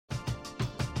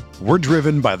We're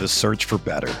driven by the search for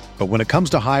better. But when it comes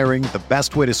to hiring, the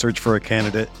best way to search for a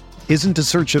candidate isn't to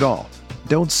search at all.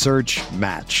 Don't search,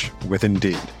 match with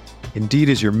Indeed. Indeed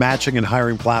is your matching and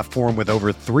hiring platform with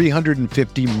over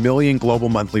 350 million global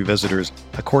monthly visitors,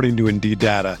 according to Indeed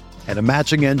data, and a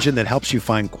matching engine that helps you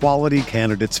find quality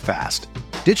candidates fast.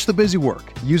 Ditch the busy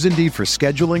work. Use Indeed for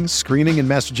scheduling, screening, and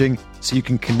messaging so you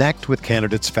can connect with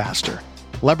candidates faster.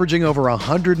 Leveraging over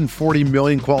 140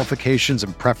 million qualifications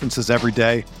and preferences every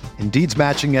day, Indeed's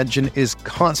matching engine is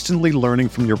constantly learning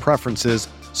from your preferences,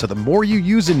 so the more you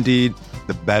use Indeed,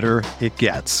 the better it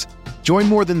gets. Join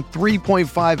more than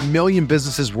 3.5 million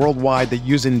businesses worldwide that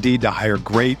use Indeed to hire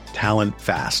great talent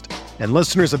fast. And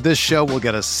listeners of this show will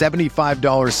get a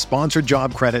 $75 sponsored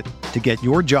job credit to get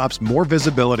your jobs more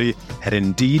visibility at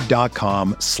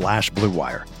Indeed.com/Blue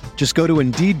Wire. Just go to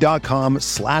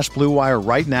Indeed.com/Blue Wire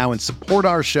right now and support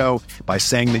our show by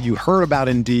saying that you heard about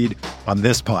Indeed on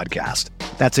this podcast.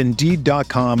 That's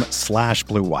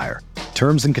Indeed.com/Blue Wire.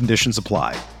 Terms and conditions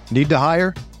apply. Need to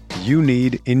hire? You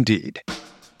need Indeed.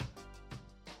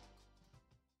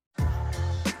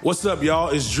 What's up, y'all?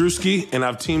 It's Drewski, and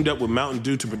I've teamed up with Mountain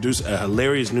Dew to produce a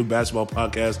hilarious new basketball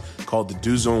podcast called The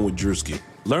Dew Zone with Drewski.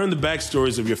 Learn the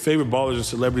backstories of your favorite ballers and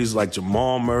celebrities like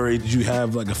Jamal Murray. Did you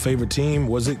have like a favorite team?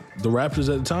 Was it the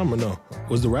Raptors at the time or no?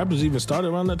 Was the Raptors even started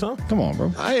around that time? Come on,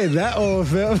 bro. I ain't that old,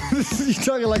 fam. You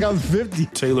talking like I'm 50.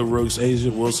 Taylor Rooks, Asia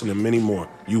Wilson, and many more.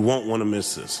 You won't want to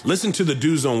miss this. Listen to The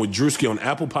Dew Zone with Drewski on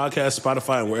Apple Podcasts,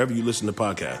 Spotify, and wherever you listen to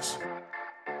podcasts.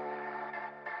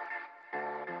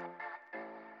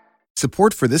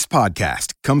 Support for this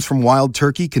podcast comes from Wild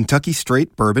Turkey Kentucky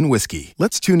Straight Bourbon Whiskey.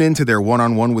 Let's tune in to their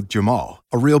one-on-one with Jamal,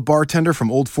 a real bartender from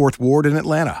Old Fourth Ward in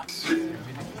Atlanta.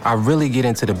 I really get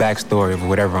into the backstory of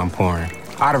whatever I'm pouring,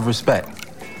 out of respect.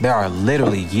 There are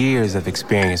literally years of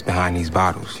experience behind these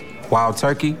bottles. Wild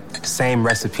Turkey, same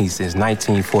recipe since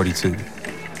 1942.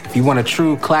 If you want a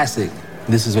true classic,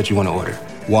 this is what you want to order.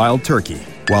 Wild Turkey.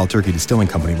 Wild Turkey Distilling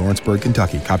Company, Lawrenceburg,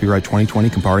 Kentucky. Copyright 2020,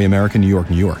 Campari America, New York,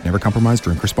 New York. Never compromise,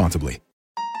 drink responsibly.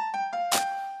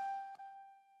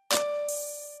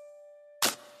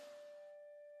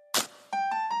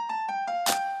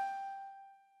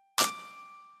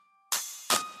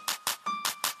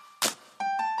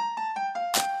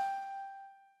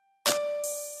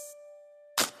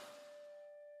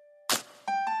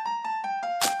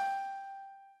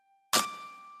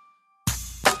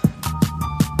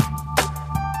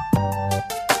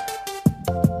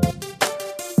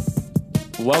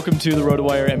 Welcome to the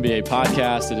RotoWire NBA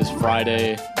podcast. It is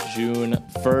Friday, June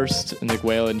 1st. Nick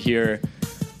Whalen here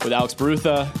with Alex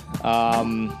Barutha.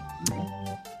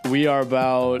 We are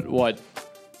about,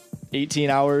 18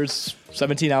 hours,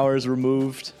 17 hours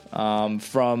removed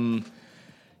from,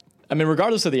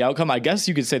 regardless of the outcome, I guess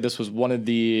you could say this was one of,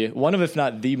 if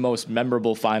not the most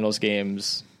memorable finals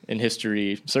games in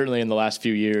history, certainly in the last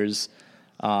few years.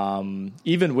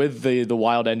 Even with the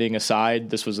wild ending aside,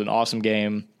 this was an awesome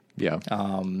game. Yeah.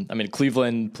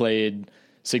 Cleveland played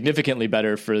significantly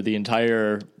better for the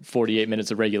entire 48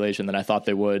 minutes of regulation than I thought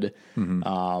they would.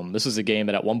 Mm-hmm. This was a game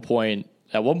that at one point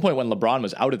when LeBron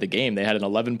was out of the game, they had an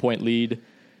 11-point lead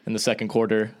in the second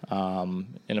quarter. In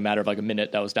a matter of like a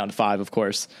minute, that was down to 5, of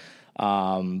course.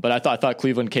 But I thought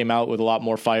Cleveland came out with a lot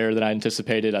more fire than I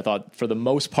anticipated. I thought for the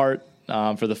most part,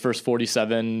 for the first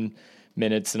 47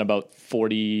 minutes and about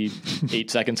 48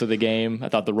 seconds of the game, I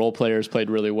thought the role players played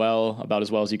really well, about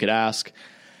as well as you could ask.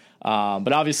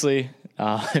 But obviously,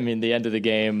 the end of the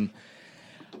game,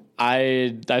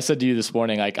 I said to you this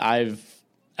morning, like as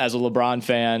a LeBron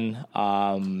fan,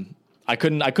 I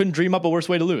couldn't dream up a worse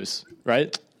way to lose,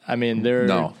 right? I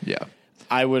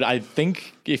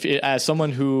think as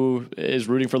someone who is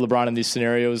rooting for LeBron in these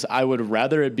scenarios, I would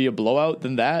rather it be a blowout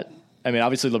than that.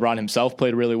 Obviously LeBron himself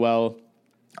played really well.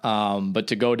 But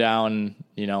to go down,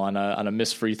 on a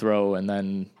missed free throw and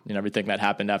then, everything that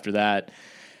happened after that.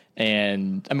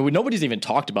 And nobody's even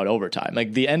talked about overtime.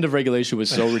 Like the end of regulation was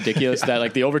so ridiculous that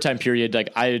like the overtime period, like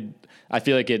I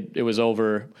feel like it was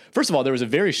over. First of all, there was a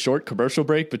very short commercial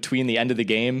break between the end of the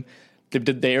game.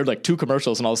 They aired like 2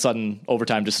 commercials and all of a sudden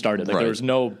overtime just started. Like There was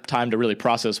no time to really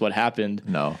process what happened.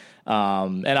 No.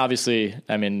 And obviously,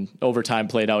 overtime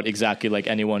played out exactly like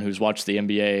anyone who's watched the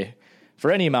NBA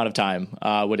for any amount of time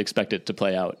would expect it to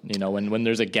play out. When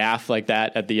there's a gaffe like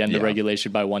that at the end of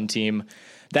regulation by one team,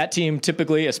 that team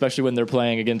typically, especially when they're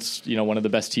playing against, one of the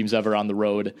best teams ever on the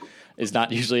road, is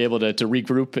not usually able to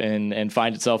regroup and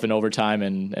find itself in overtime.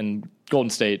 And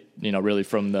Golden State, really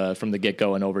from the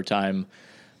get-go in overtime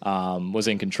was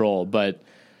in control. But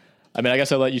I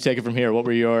guess I'll let you take it from here. What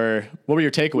were your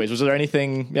takeaways? Was there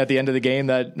anything at the end of the game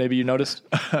that maybe you noticed?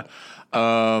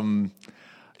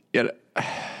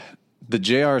 the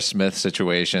J.R. Smith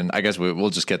situation, I guess we'll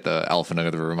just get the elephant out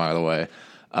of the room out of the way.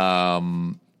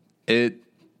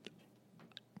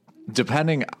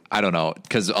 Depending, I don't know,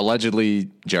 because allegedly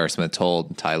J.R. Smith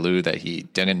told Ty Lue that he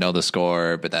didn't know the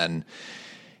score, but then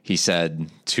he said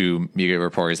to media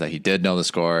reporters that he did know the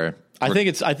score.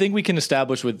 I think we can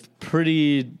establish with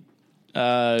pretty,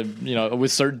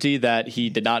 with certainty that he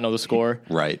did not know the score.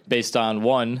 Right. Based on,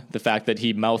 one, the fact that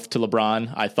he mouthed to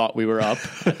LeBron, "I thought we were up."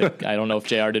 I don't know if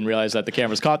JR didn't realize that the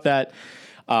cameras caught that.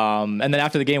 And then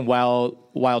after the game,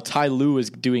 while Ty Lue was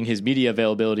doing his media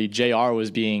availability, JR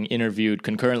was being interviewed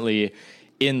concurrently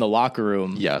in the locker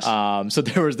room. Yes. So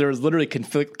there was literally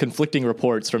conflicting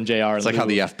reports from JR. It's like how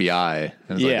the FBI,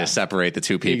 like they separate the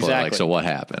two people. Exactly. Like, so what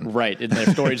happened? Right. And their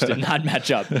stories did not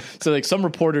match up. So like some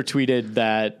reporter tweeted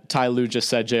that Ty Lue just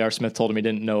said J.R. Smith told him he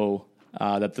didn't know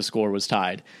that the score was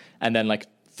tied. And then like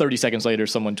 30 seconds later,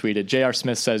 someone tweeted J.R.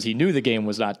 Smith says he knew the game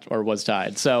was not or was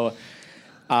tied. So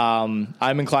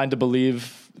I'm inclined to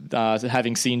believe,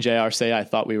 having seen JR say, "I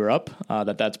thought we were up,"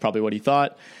 that's probably what he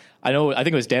thought. I think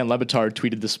it was Dan Le Batard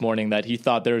tweeted this morning that he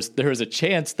thought there was a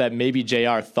chance that maybe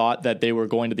JR thought that they were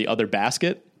going to the other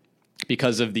basket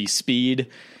because of the speed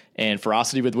and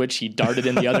ferocity with which he darted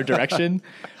in the other direction,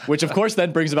 which of course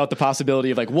then brings about the possibility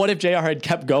of like, what if JR had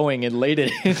kept going and laid it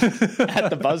in at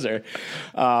the buzzer?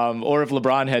 Or if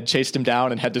LeBron had chased him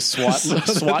down and had to swat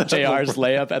JR's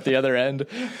layup at the other end.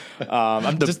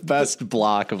 The best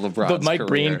block of LeBron's the Mike career.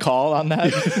 Breen call on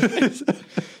that.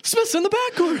 Smith's in the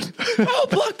backcourt. Oh,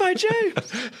 blocked by Jay.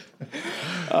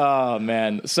 Oh,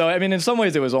 man. So, I mean, in some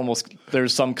ways it was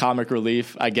there's some comic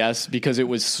relief, I guess, because it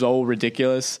was so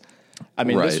ridiculous. I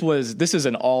mean, right. This is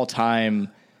an all-time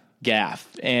gaffe.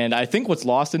 And I think what's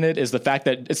lost in it is the fact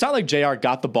that it's not like JR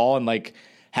got the ball and like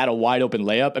had a wide open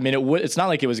layup. I mean, it's not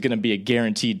like it was going to be a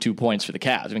guaranteed 2 points for the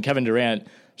Cavs. I mean, Kevin Durant,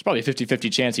 there's probably a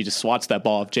 50-50 chance he just swats that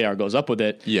ball if JR goes up with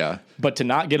it. Yeah. But to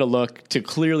not get a look, to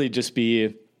clearly just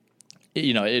be,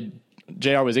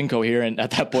 JR was incoherent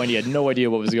at that point. He had no idea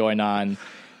what was going on.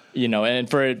 And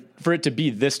for it to be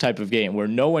this type of game where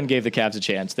no one gave the Cavs a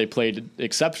chance, they played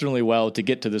exceptionally well to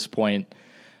get to this point,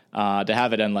 to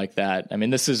have it end like that. I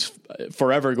mean, this is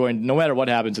forever going, no matter what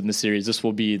happens in this series, this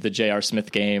will be the J.R.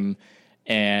 Smith game.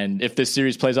 And if this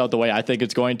series plays out the way I think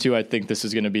it's going to, I think this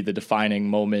is going to be the defining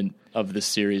moment of this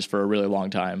series for a really long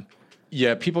time.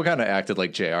 Yeah, people kind of acted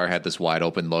like JR had this wide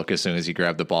open look as soon as he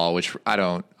grabbed the ball, which I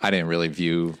didn't really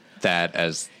view that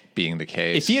as being the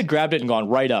case. If he had grabbed it and gone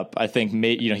right up, I think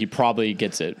he probably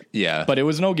gets it. Yeah. But it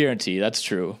was no guarantee. That's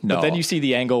true. No. But then you see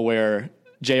the angle where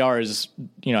JR is,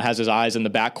 has his eyes in the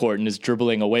backcourt and is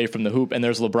dribbling away from the hoop, and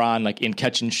there's LeBron like in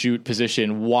catch and shoot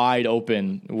position, wide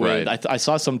open. With, right. I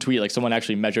saw some tweet, like someone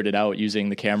actually measured it out using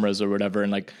the cameras or whatever,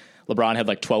 and like LeBron had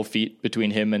like 12 feet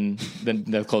between him and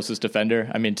the closest defender.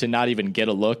 I mean, to not even get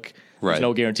a look, right. There's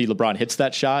no guarantee LeBron hits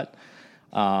that shot.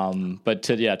 But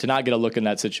to not get a look in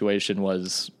that situation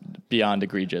was beyond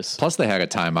egregious. Plus they had a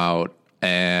timeout,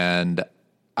 and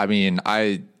I mean,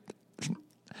 I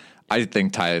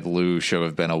think Ty Lue should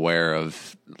have been aware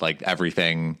of like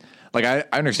everything. Like I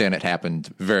understand it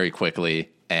happened very quickly,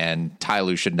 and Ty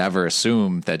Lue should never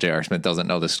assume that J.R. Smith doesn't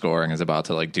know the score and is about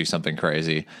to like do something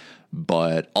crazy.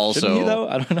 But also, shouldn't he, though?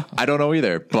 I don't know. I don't know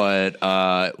either. But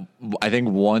I think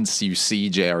once you see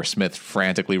J.R. Smith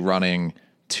frantically running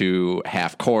to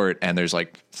half court and there's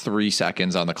like 3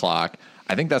 seconds on the clock,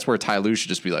 I think that's where Ty Lue should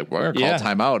just be like, we're going to call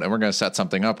timeout and we're going to set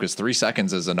something up, because 3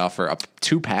 seconds is enough for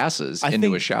 2 passes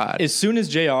into a shot. As soon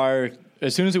as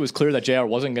it was clear that JR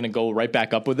wasn't going to go right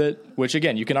back up with it, which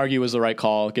again, you can argue was the right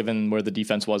call given where the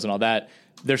defense was and all that,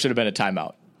 there should have been a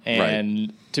timeout.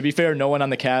 And to be fair, no one on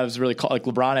the Cavs really called. Like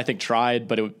LeBron, I think, tried,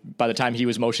 but by the time he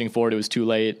was motioning forward, it was too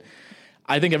late.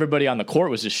 I think everybody on the court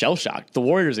was just shell-shocked, the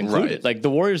Warriors included. Right. Like the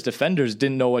Warriors defenders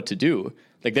didn't know what to do.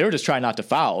 Like they were just trying not to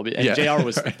foul, and JR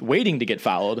was waiting to get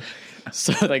fouled.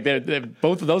 So like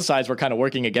both of those sides were kind of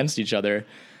working against each other.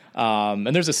 And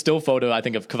there's a still photo, I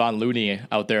think, of Kevon Looney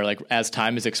out there, like as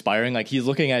time is expiring, like he's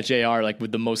looking at JR like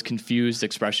with the most confused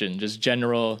expression, just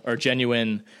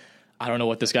genuine. I don't know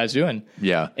what this guy's doing.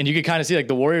 Yeah. And you could kind of see like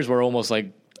the Warriors were almost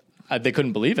like they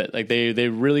couldn't believe it. Like they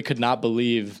really could not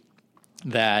believe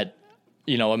that,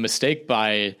 a mistake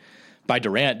by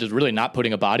Durant just really not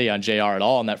putting a body on JR at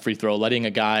all on that free throw, letting a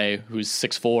guy who's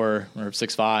 6'4" or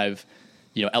 6'5",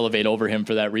 elevate over him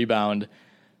for that rebound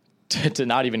to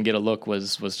not even get a look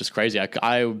was just crazy.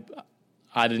 I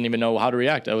didn't even know how to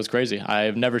react. That was crazy.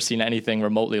 I've never seen anything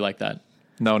remotely like that.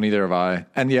 No, neither have I.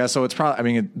 And yeah, so it's probably, I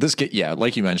mean,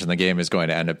 like you mentioned, the game is going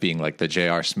to end up being like the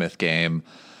J.R. Smith game.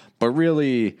 But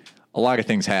really, a lot of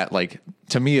things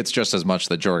to me, it's just as much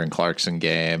the Jordan Clarkson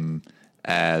game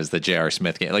as the J.R.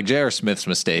 Smith game. Like J.R. Smith's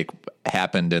mistake,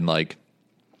 happened in like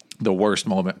the worst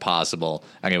moment possible,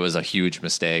 and it was a huge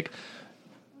mistake.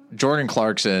 Jordan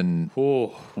Clarkson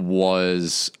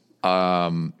was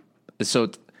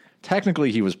so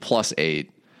technically he was +8,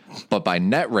 but by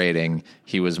net rating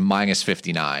he was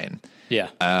 -59.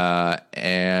 Yeah.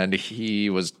 And he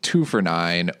was 2 for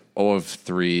 9, 0 of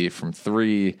 3 from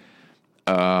 3.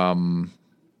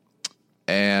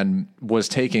 And was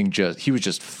taking he was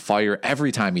just fire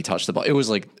every time he touched the ball. It was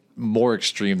like more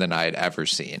extreme than I had ever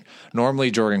seen.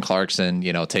 Normally Jordan Clarkson,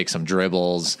 takes some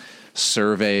dribbles,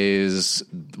 surveys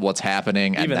what's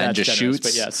happening, and then just shoots.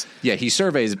 But yes. Yeah, he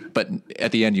surveys, but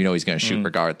at the end, he's going to shoot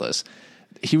regardless.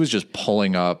 He was just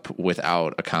pulling up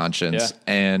without a conscience.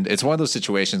 Yeah. And it's one of those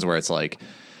situations where it's like,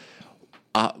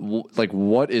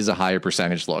 what is a higher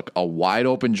percentage look? A wide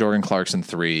open Jordan Clarkson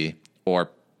 3 or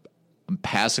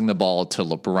passing the ball to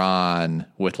LeBron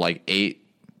with like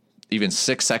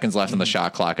 6 seconds left on the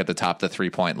shot clock at the top of the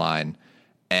 3-point line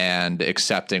and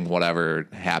accepting whatever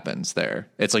happens there.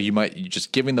 It's like you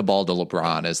just giving the ball to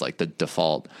LeBron is like the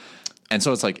default. And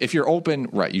so it's like, if you're open,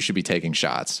 right, you should be taking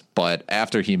shots. But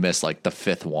after he missed like the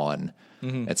 5th one,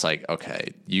 it's like,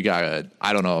 okay, you gotta,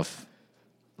 I don't know if,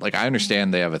 like, I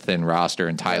understand they have a thin roster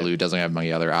and Ty Lue doesn't have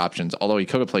many other options, although he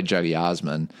could have played Jetty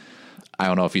Osman. I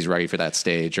don't know if he's ready for that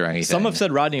stage or anything. Some have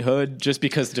said Rodney Hood, just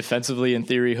because defensively, in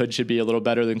theory, Hood should be a little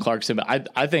better than Clarkson. But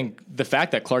I think the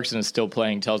fact that Clarkson is still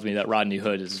playing tells me that Rodney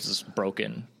Hood is just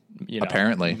broken.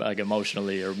 Apparently, like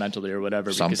emotionally or mentally or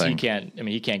whatever, something. Because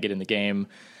he can't get in the game.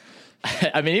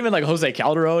 I mean, even like Jose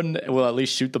Calderon will at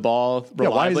least shoot the ball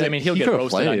reliably. He'll get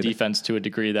roasted on defense to a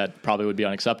degree that probably would be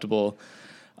unacceptable.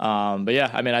 But yeah,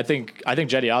 I think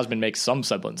Jetty Osman makes some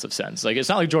semblance of sense. Like, it's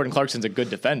not like Jordan Clarkson's a good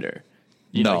defender.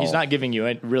 He's not giving you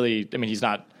really. He's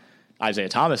not Isaiah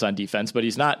Thomas on defense, but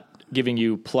he's not giving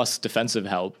you plus defensive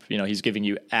help. He's giving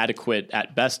you adequate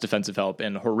at best defensive help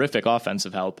and horrific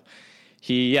offensive help.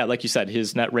 Like you said,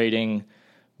 his net rating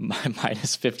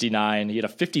 -59. He had a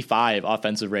 55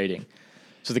 offensive rating.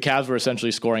 So the Cavs were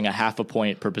essentially scoring a half a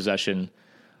point per possession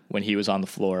when he was on the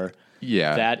floor.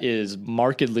 Yeah. That is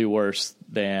markedly worse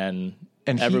than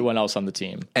everyone else on the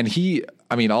team. And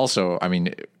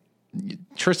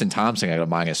Tristan Thompson had a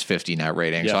 -50 net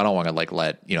rating, so I don't want to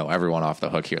let everyone off the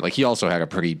hook here. Like, he also had a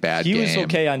pretty bad game. He was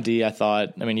okay on D, I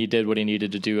thought. He did what he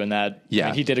needed to do in that.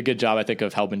 Yeah, he did a good job, I think,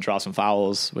 of helping draw some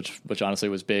fouls, which honestly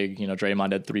was big.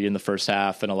 Draymond had 3 in the first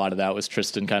half, and a lot of that was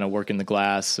Tristan kind of working the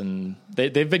glass. And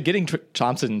they've been getting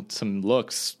Thompson some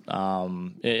looks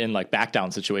in like back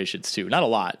down situations too. Not a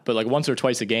lot, but like once or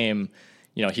twice a game.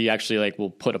 He actually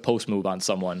will put a post move on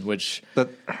someone, which.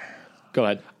 Go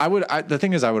ahead. The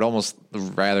thing is, I would almost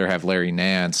rather have Larry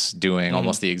Nance doing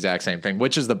almost the exact same thing,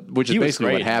 which is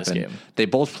basically what happened. They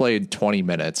both played 20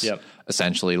 minutes,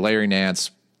 essentially. Larry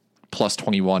Nance plus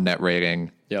 21 net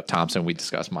rating. Yep. Thompson, we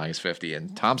discussed -50,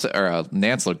 and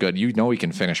Nance looked good. He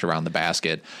can finish around the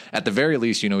basket. At the very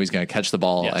least, he's going to catch the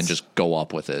ball and just go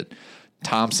up with it.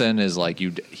 Thompson is like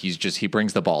he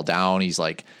brings the ball down. He's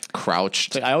like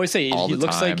crouched. I always say he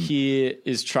looks like he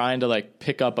is trying to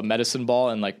pick up a medicine ball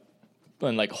and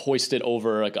hoist it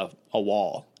over like a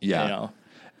wall. Yeah.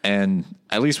 And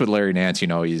at least with Larry Nance,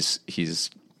 he's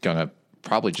gonna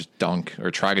probably just dunk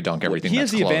or try to dunk everything. He has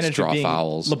the advantage draw of being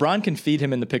fouls. LeBron can feed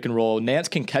him in the pick and roll. Nance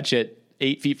can catch it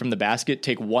 8 feet from the basket,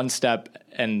 take one step,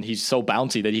 and he's so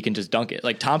bouncy that he can just dunk it.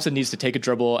 Like, Thompson needs to take a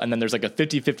dribble, and then there's like a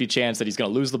 50-50 chance that he's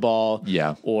going to lose the ball.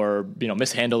 Yeah. Or,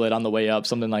 mishandle it on the way up,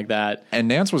 something like that. And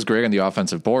Nance was great on the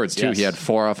offensive boards, too. Yes. He had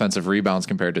 4 offensive rebounds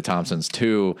compared to Thompson's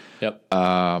 2. Yep.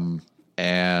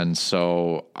 And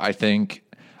so I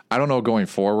don't know going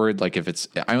forward, I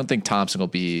don't think Thompson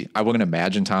I wouldn't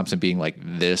imagine Thompson being like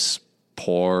this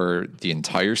poor the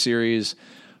entire series.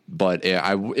 But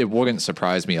it wouldn't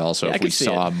surprise me also if we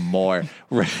saw more.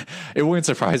 It wouldn't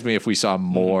surprise me if we saw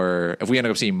more. If we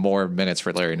ended up seeing more minutes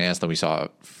for Larry Nance than we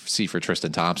see for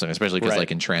Tristan Thompson, especially because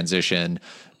in transition,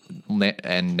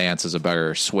 and Nance is a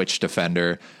better switch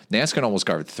defender. Nance can almost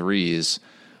guard threes.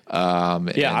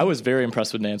 I was very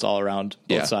impressed with Nance all around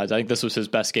both sides. I think this was his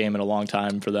best game in a long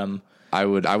time for them. I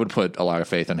would put a lot of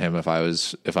faith in him if I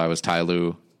was Ty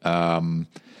Lue.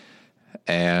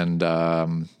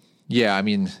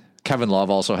 Kevin Love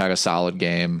also had a solid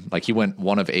game. Like, he went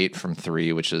 1 of 8 from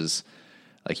 3, which is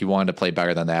like, he wanted to play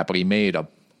better than that, but he made a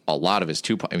lot of his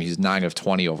he's 9 of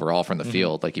 20 overall from the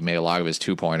field. Like, he made a lot of his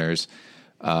 2-pointers.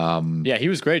 He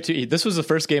was great too. This was the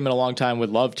first game in a long time with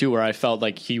Love too, where I felt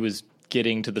like he was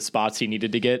getting to the spots he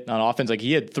needed to get on offense. Like,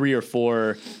 he had 3 or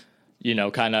 4,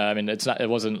 it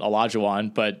wasn't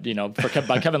Olajuwon, but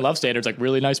by Kevin Love standards, like,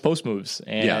 really nice post moves,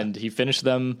 and he finished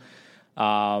them.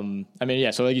 So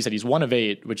like you said, he's 1 of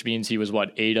 8, which means he was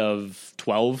 8 of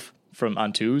 12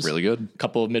 on twos. Really good. A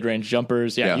couple of mid-range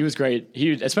jumpers. Yeah, he was great.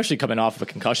 He, especially coming off of a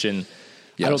concussion.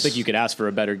 Yes. I don't think you could ask for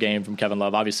a better game from Kevin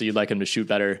Love. Obviously, you'd like him to shoot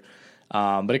better.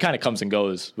 But it kind of comes and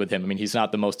goes with him. I mean, he's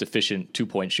not the most efficient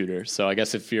 2-point shooter. So I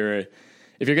guess if you're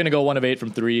going to go 1 of 8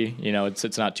 from 3,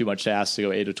 it's not too much to ask to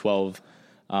go 8 of 12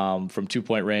 from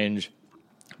 2-point range.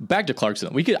 Back to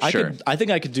Clarkson. I think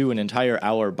I could do an entire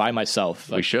hour by myself,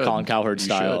 like Colin Cowherd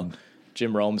style,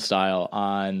 Jim Rome style,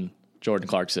 on Jordan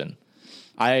Clarkson.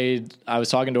 I was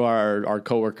talking to our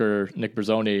coworker Nick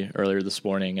Berzoni earlier this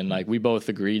morning, and like we both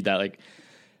agreed that like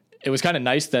it was kind of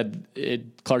nice that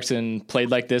Clarkson played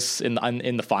like this in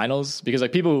the finals, because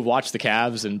like people who've watched the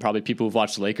Cavs and probably people who've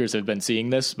watched the Lakers have been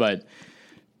seeing this, but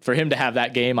for him to have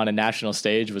that game on a national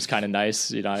stage was kind of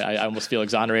nice. I almost feel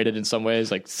exonerated in some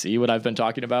ways, like see what I've been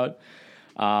talking about.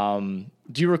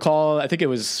 Do you recall, I think it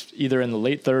was either in the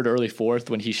late third or early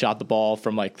fourth when he shot the ball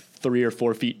from like 3 or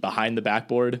 4 feet behind the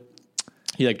backboard.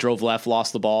 He like drove left,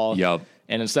 lost the ball. Yep.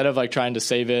 And instead of like trying to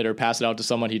save it or pass it out to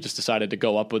someone, he just decided to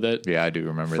go up with it. Yeah, I do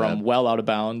remember that. From well out of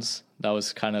bounds. That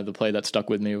was kind of the play that stuck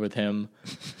with me with him.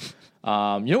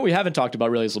 What we haven't talked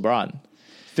about really is LeBron.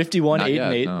 51, Not 8, yet,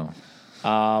 and 8.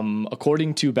 No.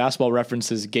 According to Basketball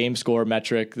Reference's game score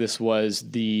metric, this was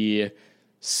the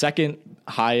second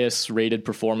highest rated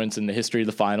performance in the history of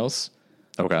the finals.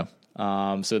 Okay.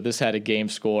 So this had a game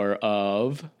score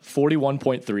of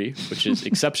 41.3, which is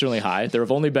exceptionally high. There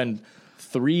have only been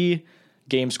 3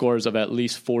 game scores of at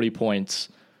least 40 points,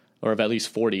 or of at least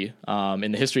 40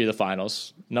 in the history of the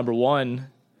finals. Number 1,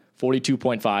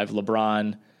 42.5,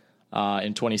 LeBron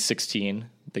in 2016,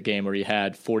 the game where he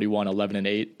had 41, 11, and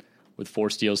 8 with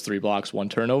 4 steals, 3 blocks, 1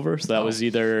 turnover. So that was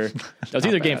either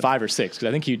game 5 or 6, because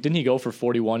I think didn't he go for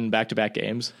 41 back-to-back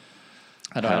games?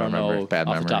 I don't know Bad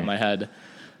off memory. the top of my head.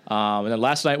 And then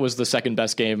last night was the second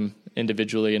best game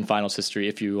individually in finals history,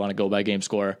 if you want to go by game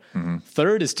score. Mm-hmm.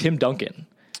 Third is Tim Duncan,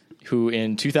 who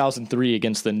in 2003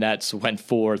 against the Nets went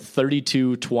for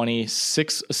 32, 20,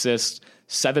 6 assists,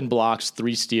 7 blocks,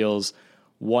 3 steals,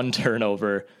 1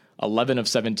 turnover, 11 of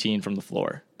 17 from the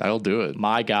floor. That'll do it.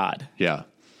 My God. Yeah.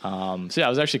 So yeah, I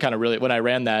was actually kind of really, when I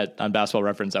ran that on Basketball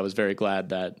Reference, I was very glad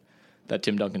that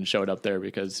Tim Duncan showed up there,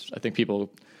 because I think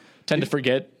people tend to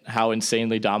forget how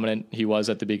insanely dominant he was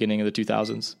at the beginning of the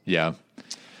 2000s. Yeah.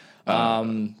 But I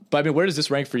mean, where does this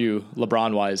rank for you,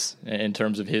 LeBron-wise, in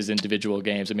terms of his individual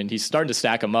games? I mean, he's starting to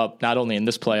stack them up, not only in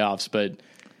this playoffs, but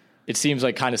it seems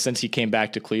like kind of since he came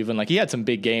back to Cleveland, like he had some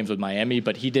big games with Miami,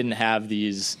 but he didn't have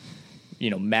these,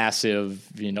 massive,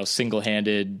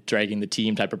 single-handed dragging the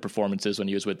team type of performances when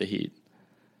he was with the Heat.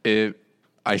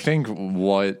 I think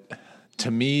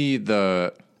to me,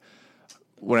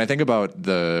 when I think about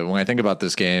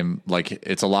this game, like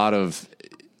it's a lot of,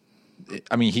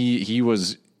 I mean, he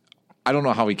was, I don't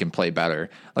know how he can play better.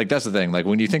 Like that's the thing. Like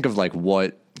when you think of like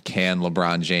what can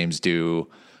LeBron James do,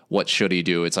 what should he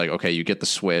do? It's like, okay, you get the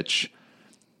switch.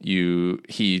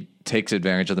 He takes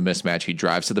advantage of the mismatch. He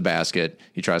drives to the basket.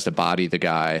 He tries to body the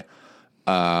guy.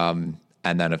 And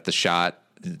then if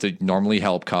the normally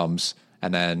help comes,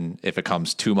 and then if it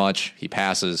comes too much, he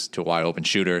passes to a wide open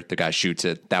shooter. The guy shoots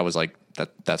it. That was like,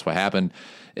 that's what happened.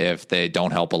 If they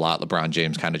don't help a lot, LeBron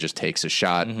James kind of just takes a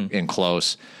shot in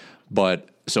close. But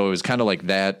so it was kind of like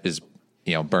that is,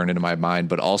 burned into my mind.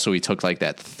 But also he took like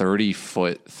that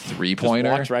 30-foot 3-pointer.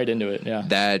 Just walked right into it. Yeah.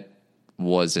 That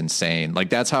was insane. Like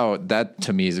that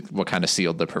to me is what kind of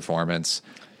sealed the performance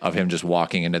of him just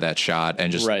walking into that shot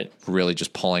and just really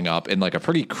just pulling up in like a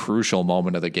pretty crucial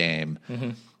moment of the game. Mm-hmm.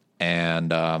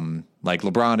 And like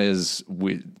LeBron is,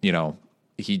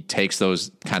 he takes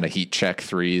those kind of heat check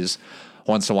threes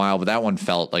once in a while, but that one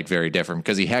felt like very different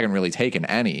because he hadn't really taken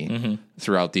any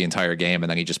throughout the entire game, and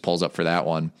then he just pulls up for that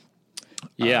one.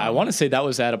 Yeah, I want to say that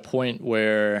was at a point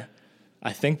where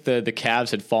I think the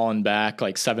Cavs had fallen back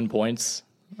like 7 points.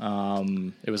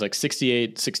 It was like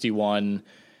 68-61,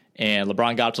 and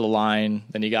LeBron got to the line.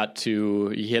 Then he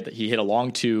hit a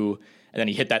long 2, and then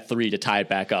he hit that 3 to tie it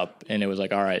back up. And it was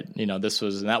like, all right,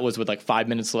 that was with like 5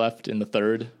 minutes left in the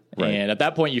third. Right. And at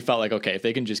that point you felt like, okay, if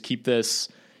they can just keep this,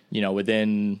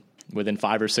 within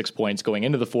 5 or 6 points going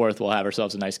into the fourth, we'll have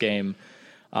ourselves a nice game.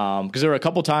 Because there were a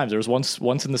couple times, there was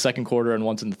once in the second quarter and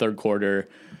once in the third quarter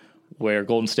where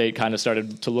Golden State kind of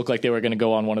started to look like they were going to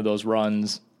go on one of those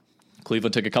runs.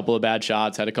 Cleveland took a couple of bad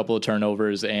shots, had a couple of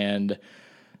turnovers, and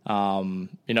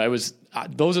it was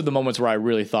those are the moments where I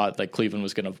really thought like Cleveland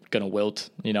was going to wilt,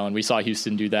 and we saw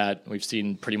Houston do that. We've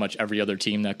seen pretty much every other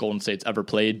team that Golden State's ever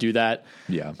played do that.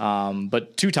 Yeah.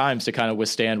 But 2 times to kind of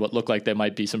withstand what looked like they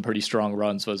might be some pretty strong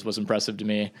runs was impressive to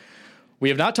me. We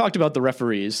have not talked about the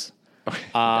referees.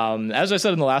 As I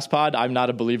said in the last pod, I'm not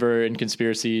a believer in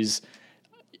conspiracies.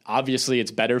 obviously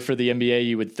it's better for the NBA,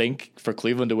 you would think, for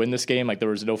Cleveland to win this game. Like, there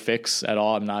was no fix at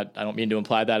all. I don't mean to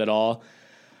imply that at all.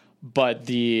 But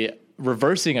the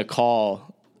reversing a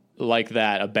call like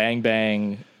that, a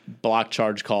bang block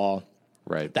charge call,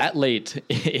 right, that late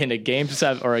in a game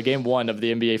 7 or a game 1 of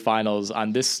the NBA Finals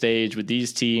on this stage with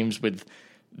these teams, with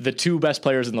the 2 best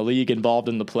players in the league involved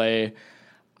in the play,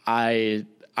 I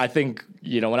think,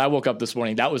 when I woke up this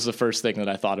morning, that was the first thing that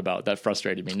I thought about that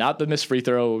frustrated me. Not the missed free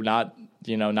throw, not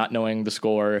knowing the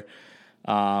score,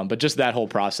 but just that whole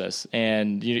process.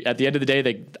 And at the end of the day,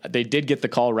 they did get the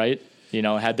call right.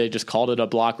 Had they just called it a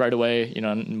block right away,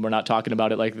 we're not talking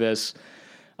about it like this.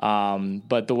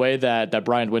 But the way that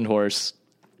Brian Windhorst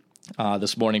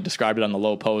this morning described it on the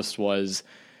Low Post was,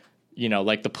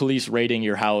 like the police raiding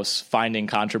your house, finding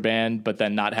contraband, but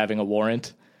then not having a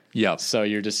warrant. Yeah. So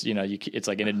you're just, it's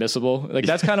like inadmissible. Like,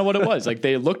 that's kind of what it was. Like,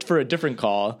 they looked for a different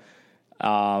call,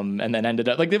 and then ended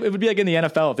up, like, it would be like in the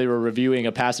NFL if they were reviewing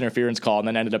a pass interference call and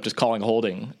then ended up just calling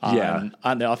holding on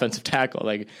the offensive tackle.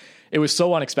 Like, it was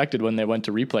so unexpected when they went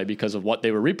to replay because of what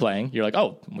they were replaying. You're like,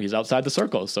 oh, he's outside the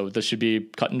circle, so this should be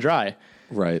cut and dry.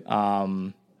 Right.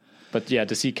 But yeah,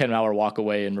 to see Ken Mauer walk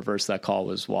away and reverse that call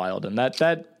was wild, and that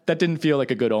didn't feel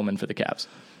like a good omen for the Cavs.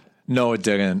 No, it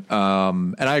didn't.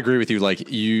 And I agree with you. Like,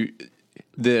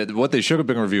 what they should have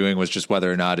been reviewing was just whether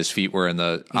or not his feet were on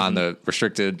the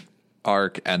restricted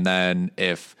arc, and then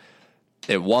if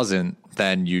it wasn't,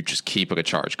 then you just keep a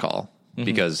charge call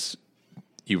because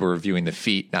you were reviewing the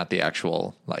feet, not the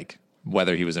actual, like,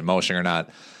 whether he was in motion or not.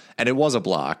 And it was a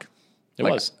block. It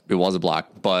was a block.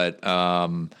 But,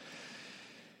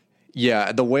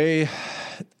 yeah, the way...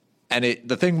 And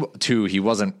the thing, too, he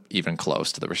wasn't even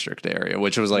close to the restricted area,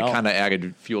 which was, like, kind of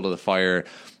added fuel to the fire.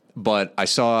 But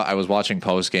I was watching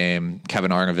post-game.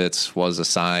 Kevin Arnovitz was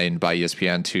assigned by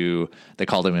ESPN to, they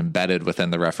called him embedded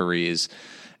within the referees.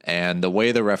 And the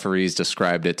way the referees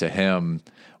described it to him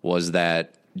was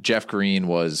that Jeff Green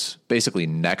was basically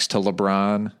next to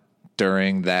LeBron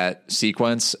during that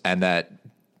sequence, and that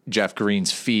Jeff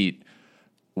Green's feet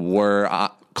were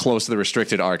close to the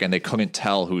restricted arc, and they couldn't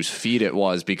tell whose feet it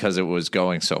was because it was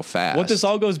going so fast. What this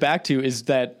all goes back to is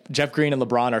that Jeff Green and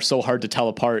LeBron are so hard to tell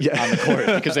apart on the court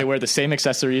because they wear the same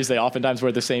accessories. They oftentimes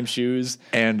wear the same shoes.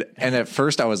 And at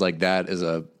first I was like, that is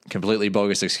a completely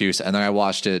bogus excuse. And then I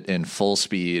watched it in full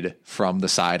speed from the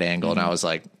side angle, and I was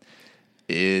like,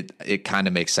 it kind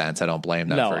of makes sense. I don't blame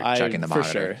them for checking the monitor.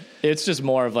 For sure. It's just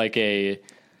more of like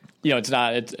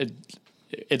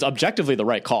it's objectively the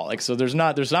right call. Like, so there's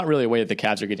not really a way that the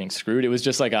Cavs are getting screwed. It was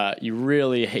just like you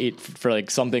really hate for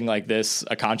like something like this,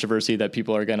 a controversy that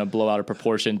people are going to blow out of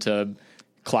proportion to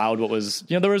cloud what was,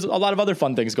 there was a lot of other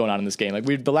fun things going on in this game. Like,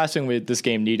 the last thing this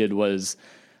game needed was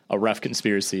a ref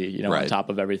conspiracy, on top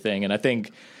of everything. And I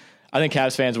think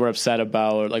Cavs fans were upset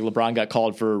about, like, LeBron got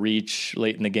called for a reach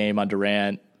late in the game on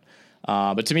Durant.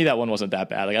 But to me, that one wasn't that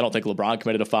bad. Like, I don't think LeBron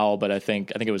committed a foul, but I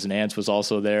think it was Nance was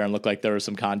also there and looked like there was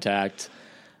some contact.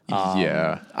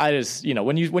 I just,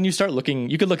 when you start looking,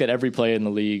 you could look at every play in the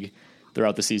league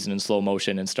throughout the season in slow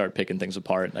motion and start picking things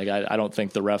apart. Like, I don't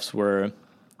think the refs were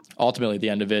ultimately the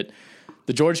end of it.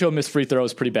 The George Hill missed free throw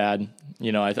is pretty bad.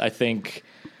 I think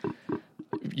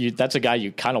that's a guy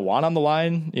you kind of want on the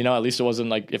line. At least it wasn't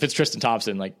like, if it's Tristan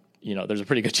Thompson, like, there's a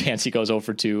pretty good chance he goes 0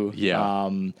 for 2. Yeah.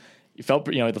 He felt,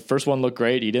 the first one looked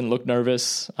great. He didn't look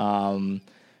nervous.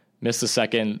 Missed the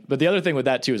second. But the other thing with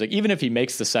that too is, like, even if he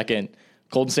makes the second,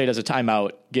 Golden State has a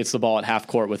timeout, gets the ball at half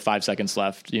court with 5 seconds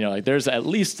left. Like, there's at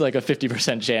least like a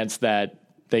 50% chance that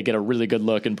they get a really good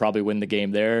look and probably win the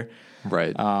game there.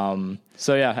 Right.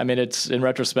 So yeah, I mean, it's, in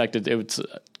retrospect, it's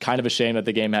kind of a shame that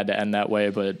the game had to end that way,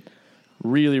 but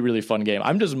really, really fun game.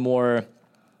 I'm just more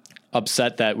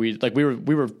upset that we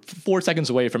were 4 seconds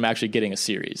away from actually getting a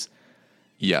series.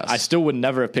 Yes. I still would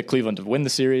never have picked Cleveland to win the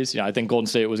series. I think Golden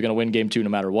State was going to win game 2 no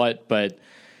matter what, but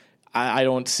I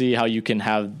don't see how you can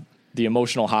have the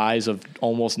emotional highs of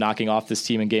almost knocking off this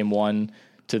team in game 1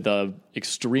 to the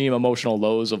extreme emotional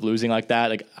lows of losing like that.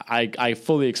 Like, I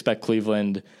fully expect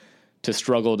Cleveland to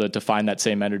struggle to find that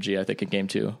same energy, I think, in game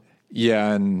 2.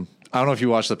 Yeah, and I don't know if you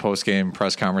watched the post-game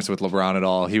press conference with LeBron at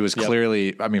all. He was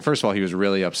clearly, first of all, he was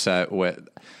really upset with,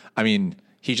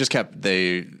 he just kept,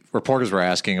 the reporters were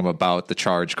asking him about the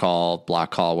charge call,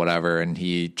 block call, whatever, and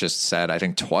he just said, I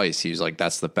think twice, he was like,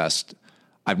 that's the best,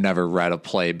 I've never read a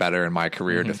play better in my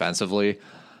career defensively.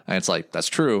 And it's like, that's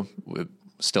true.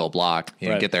 Still a block. He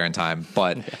didn't get there in time.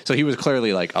 But so he was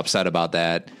clearly like upset about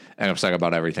that and upset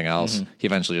about everything else. He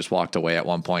eventually just walked away at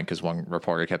one point because one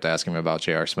reporter kept asking him about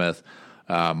J.R. Smith,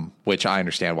 which I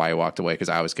understand why he walked away because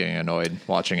I was getting annoyed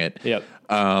watching it. Yep.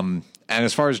 And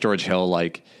as far as George Hill,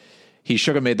 like, he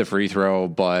should have made the free throw,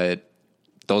 but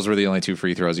those were the only 2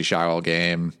 free throws he shot all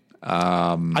game.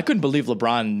 I couldn't believe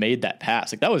LeBron made that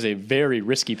pass. Like, that was a very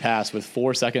risky pass with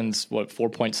 4 seconds,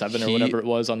 4.7 or whatever it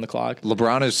was on the clock.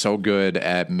 LeBron is so good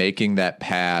at making that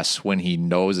pass when he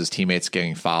knows his teammate's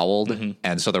getting fouled,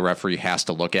 and so the referee has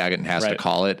to look at it and has to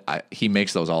call it. He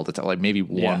makes those all the time, like maybe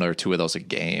 1 or 2 of those a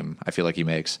game. I feel like he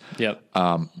makes. Yep.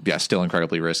 Still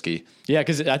incredibly risky. Yeah,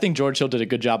 because I think George Hill did a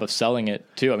good job of selling it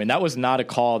too. I mean, that was not a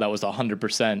call that was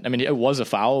 100%. I mean, it was a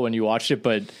foul when you watched it,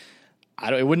 but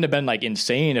it wouldn't have been like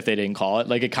insane if they didn't call it.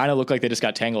 Like, it kind of looked like they just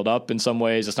got tangled up in some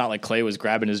ways. It's not like Clay was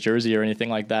grabbing his jersey or anything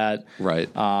like that. Right.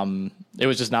 It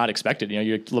was just not expected.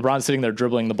 LeBron's sitting there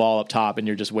dribbling the ball up top, and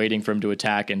you're just waiting for him to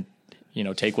attack and,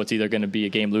 take what's either going to be a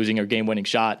game losing or game winning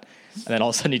shot. And then all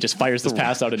of a sudden he just fires this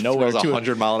pass out of nowhere to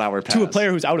 100-mile-an-hour pass to a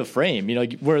player who's out of frame.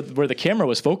 Where the camera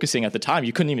was focusing at the time,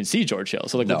 you couldn't even see George Hill.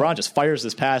 So LeBron just fires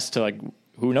this pass to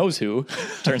who knows who.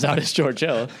 Turns out it's George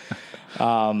Hill.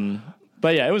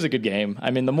 But yeah, it was a good game.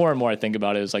 I mean, the more and more I think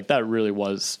about it, it's like that really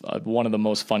was one of the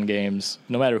most fun games,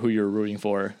 no matter who you're rooting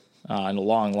for, in a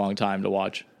long, long time to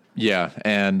watch. Yeah,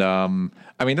 and I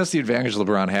mean, that's the advantage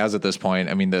LeBron has at this point.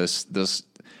 I mean, this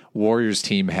Warriors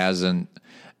team hasn't.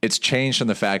 It's changed from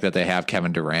the fact that they have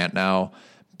Kevin Durant now,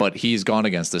 but he's gone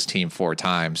against this team 4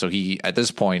 times, so at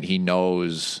this point he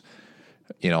knows,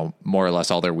 more or less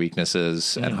all their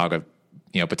weaknesses and how to,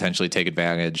 potentially take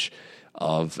advantage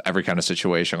of every kind of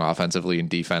situation offensively and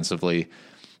defensively.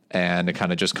 And it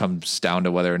kind of just comes down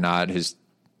to whether or not his,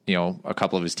 a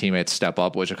couple of his teammates step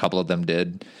up, which a couple of them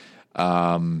did.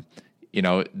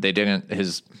 They didn't,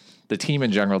 the team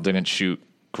in general didn't shoot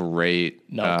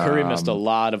great. No, Curry missed a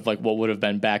lot of what would have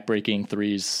been back-breaking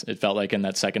threes. It felt like in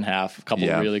that second half, a couple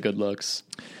of really good looks.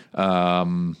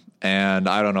 And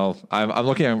I don't know. I'm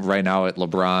looking right now at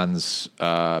LeBron's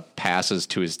passes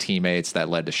to his teammates that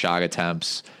led to shot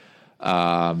attempts.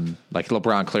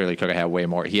 LeBron clearly could have had way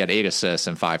more. He had 8 assists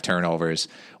and 5 turnovers,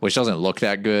 which doesn't look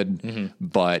that good,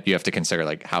 but you have to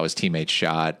consider how his teammates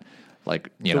shot.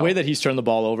 The way that he's turned the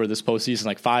ball over this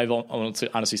postseason, 5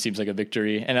 honestly seems like a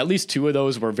victory. And at least 2 of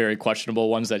those were very questionable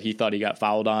ones that he thought he got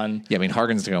fouled on. Yeah, I mean,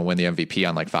 Harden's going to win the MVP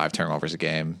on 5 turnovers a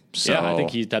game. So. Yeah, I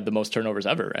think he's had the most turnovers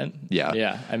ever, right? Yeah.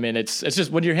 Yeah. I mean, it's just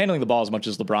when you're handling the ball as much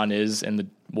as LeBron is and the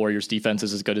Warriors defense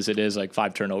is as good as it is,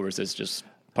 5 turnovers is just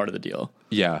part of the deal.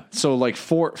 Yeah. So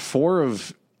four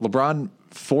of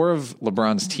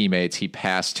LeBron's teammates he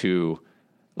passed to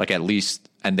at least,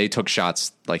 and they took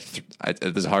shots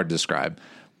it was hard to describe,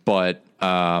 but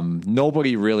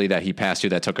nobody really that he passed to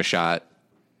that took a shot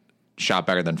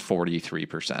better than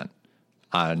 43%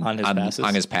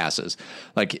 on his passes.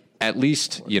 At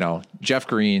least, Jeff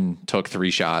Green took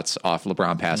 3 shots off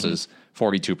LeBron passes,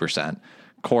 42%.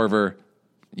 Korver,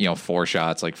 4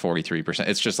 shots, 43%.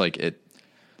 It's just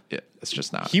it's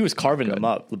just not. He was carving good. them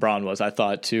up. LeBron was, I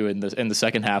thought, too, in the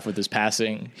second half with his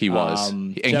passing. He was,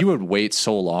 and he would wait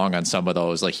so long on some of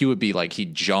those. He would be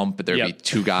he'd jump, but there'd be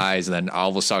 2 guys, and then all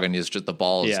of a sudden it's just the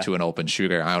ball is to an open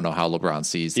shooter. I don't know how LeBron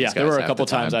sees these guys. There were a couple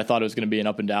times I thought it was going to be an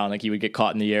up and down. He would get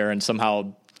caught in the air and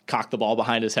somehow cock the ball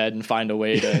behind his head and find a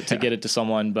way to get it to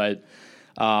someone. But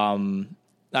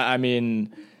I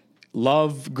mean,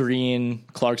 Love, Green,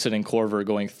 Clarkson, and Korver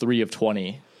going 3 of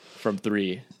 20 from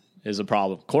 3 is a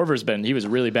problem. Korver's he was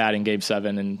really bad in Game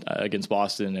 7 and against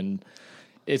Boston, and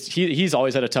he's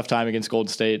always had a tough time against Golden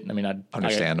State. I mean,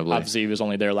 understandably, obviously he was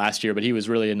only there last year, but he was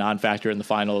really a non-factor in the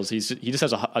finals. He just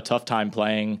has a tough time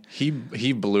playing. He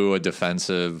blew a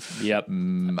defensive. Yep.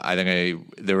 I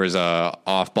think there was a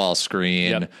off-ball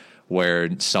screen where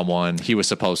he was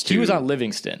supposed to. He was on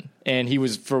Livingston, and he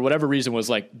was, for whatever reason,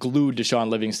 was glued to Sean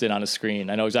Livingston on a screen.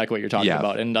 I know exactly what you're talking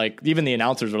about. And even the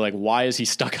announcers were why is he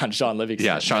stuck on Sean Livingston?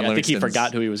 Yeah, Sean Livingston. I think he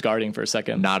forgot who he was guarding for a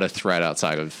second. Not a threat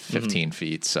outside of 15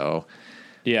 feet, so.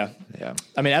 Yeah.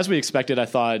 I mean, as we expected, I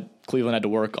thought Cleveland had to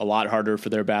work a lot harder for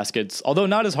their baskets, although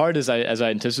not as hard as I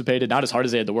anticipated, not as hard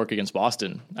as they had to work against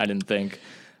Boston, I didn't think.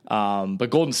 But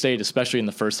Golden State, especially in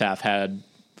the first half, had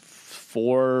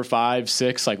 4, 5,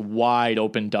 6 wide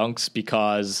open dunks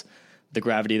because the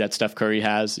gravity that Steph Curry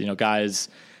has. Guys,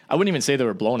 I wouldn't even say they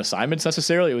were blown assignments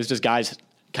necessarily. It was just guys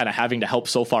kind of having to help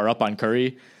so far up on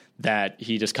Curry that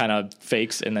he just kind of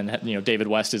fakes, and then David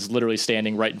West is literally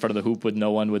standing right in front of the hoop with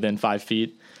no one within 5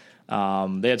 feet.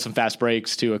 They had some fast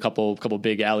breaks too, a couple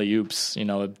big alley oops.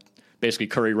 Basically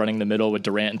Curry running the middle with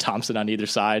Durant and Thompson on either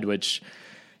side, which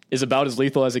is about as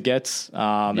lethal as it gets.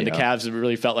 And the Cavs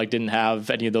really felt didn't have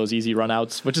any of those easy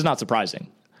runouts, which is not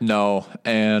surprising. No,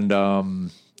 and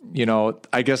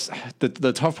I guess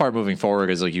the tough part moving forward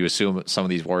is you assume some of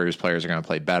these Warriors players are going to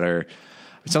play better.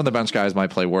 Some of the bench guys might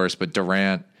play worse, but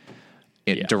Durant,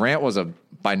 Durant was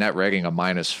by net rating a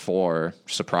 -4,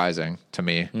 surprising to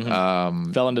me.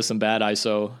 Fell into some bad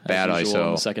ISO in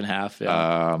the second half.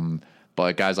 Yeah.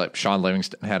 But guys like Sean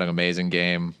Livingston had an amazing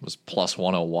game, was plus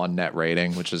 101 net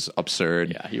rating, which is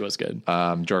absurd. Yeah, he was good.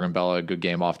 Jordan Bella, good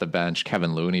game off the bench.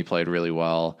 Kevin Looney played really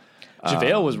well.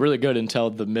 JaVale was really good until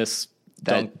the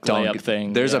dunk layup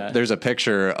thing. There's a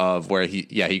picture of where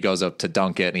he goes up to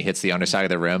dunk it and he hits the underside of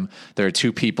the rim. There are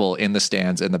two people in the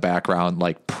stands in the background,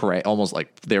 like pray, almost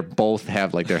like they're both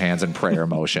have like their hands in prayer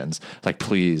motions, like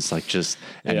please, like just.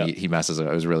 And he messes it.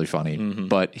 It was really funny.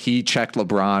 But he checked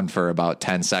LeBron for about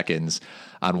 10 seconds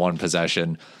on one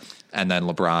possession, and then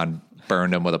LeBron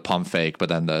burned him with a pump fake. But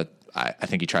then I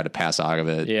think he tried to pass out of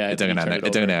it. Yeah, it didn't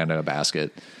end in a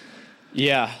basket.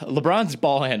 Yeah, LeBron's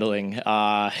ball handling,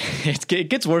 it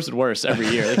gets worse and worse every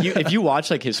year. If you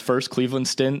watch like his first Cleveland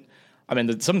stint, I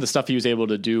mean, some of the stuff he was able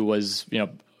to do was,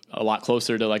 a lot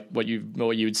closer to like what you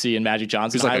would see in Magic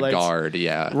Johnson highlights. He's like a guard,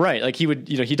 yeah. Right, like he would,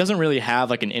 he doesn't really have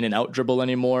like an in and out dribble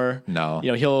anymore. No.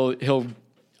 He'll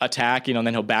attack, and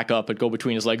then he'll back up and go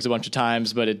between his legs a bunch of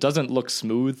times, but it doesn't look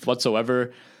smooth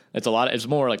whatsoever. It's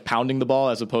more like pounding the ball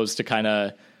as opposed to kind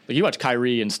of like you watch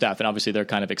Kyrie and Steph, and obviously they're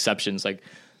kind of exceptions. Like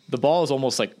the ball is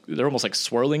they're almost like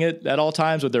swirling it at all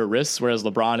times with their wrists, whereas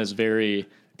LeBron is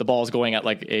the ball is going at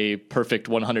like a perfect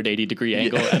 180 degree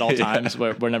angle at all times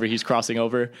whenever he's crossing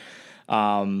over.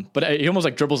 But he almost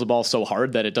like dribbles the ball so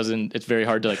hard that it's very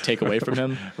hard to like take away from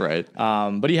him. Right.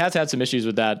 But he has had some issues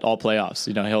with that all playoffs.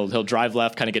 He'll drive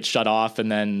left, kind of get shut off,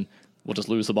 and then we'll just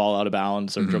lose the ball out of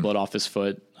bounds or dribble it off his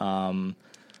foot.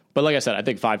 But like I said, I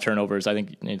think 5 turnovers. I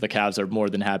think the Cavs are more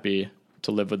than happy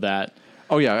to live with that.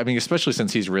 Oh yeah, I mean, especially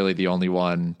since he's really the only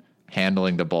one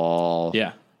handling the ball.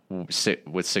 Yeah.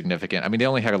 With significant. I mean, they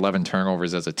only had 11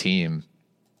 turnovers as a team,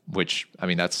 which I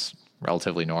mean that's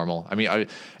relatively normal. I mean,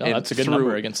 that's a good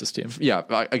number against this team. Yeah,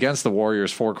 against the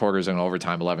Warriors, 4 quarters in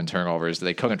overtime, 11 turnovers.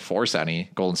 They couldn't force any.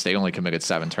 Golden State only committed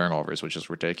 7 turnovers, which is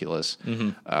ridiculous.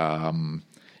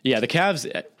 Yeah, the Cavs,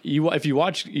 if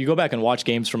you go back and watch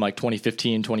games from like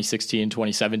 2015, 2016,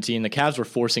 2017, the Cavs were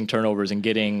forcing turnovers and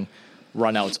getting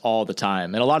runouts all the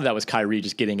time. And a lot of that was Kyrie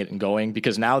just getting it and going,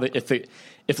 because now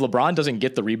if LeBron doesn't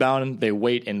get the rebound, they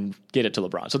wait and get it to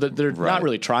LeBron. So they're not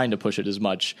really trying to push it as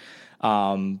much.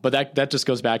 But that just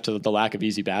goes back to the lack of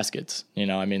easy baskets.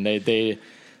 I mean, they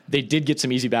did get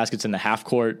some easy baskets in the half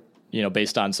court,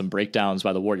 based on some breakdowns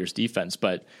by the Warriors defense,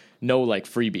 but no like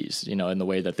freebies, in the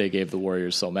way that they gave the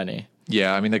Warriors so many.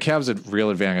 Yeah, I mean, the Cavs' real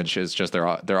advantage is just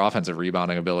their offensive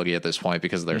rebounding ability at this point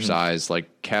because of their size.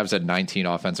 Like, Cavs had 19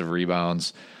 offensive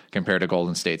rebounds compared to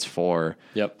Golden State's 4.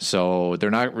 Yep. So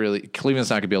Cleveland's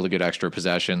not going to be able to get extra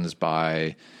possessions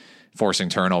by forcing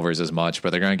turnovers as much, but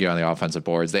they're going to get on the offensive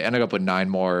boards. They ended up with 9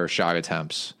 more shot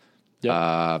attempts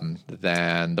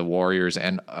than the Warriors,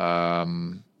 and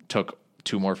took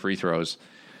 2 more free throws.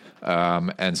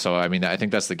 And so, I mean, I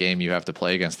think that's the game you have to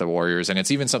play against the Warriors. And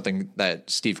it's even something that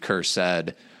Steve Kerr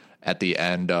said at the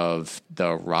end of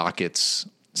the Rockets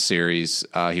series.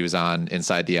 He was on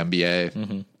Inside the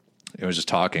NBA. He was just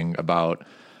talking about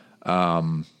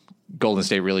Golden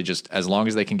State really just, as long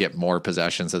as they can get more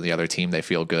possessions than the other team, they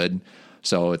feel good.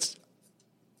 So it's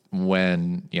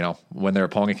when their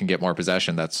opponent can get more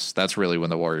possession, that's really when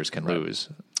the Warriors can lose.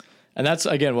 And that's,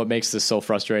 again, what makes this so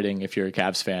frustrating if you're a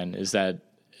Cavs fan, is that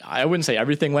I wouldn't say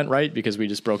everything went right because we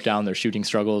just broke down their shooting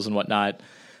struggles and whatnot,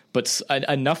 but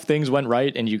enough things went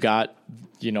right, and you got,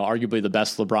 arguably the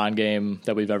best LeBron game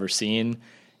that we've ever seen,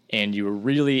 and you were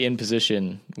really in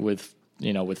position with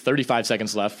 35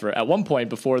 seconds left at one point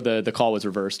before the call was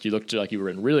reversed. You looked like you were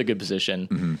in really good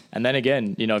position. And then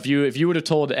again, if you would have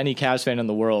told any Cavs fan in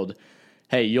the world,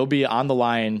 hey, you'll be on the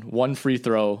line, 1 free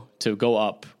throw to go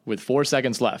up with 4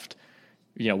 seconds left,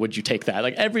 would you take that?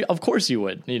 Like of course you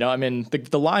would. I mean,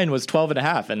 the line was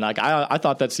 12.5, and like I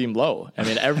thought that seemed low. I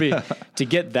mean, to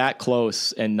get that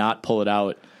close and not pull it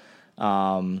out,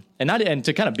 and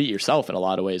to kind of beat yourself in a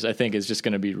lot of ways, I think is just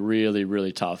going to be really,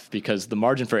 really tough, because the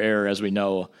margin for error, as we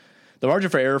know, the margin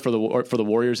for error for the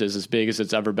Warriors is as big as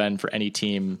it's ever been for any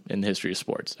team in the history of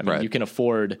sports. I mean, you can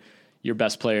afford your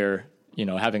best player,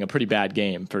 having a pretty bad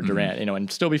game for Durant,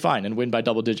 and still be fine and win by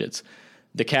double digits.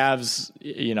 The Cavs,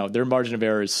 their margin of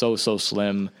error is so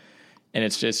slim, and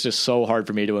it's just so hard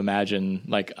for me to imagine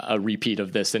like a repeat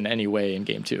of this in any way in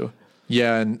Game 2.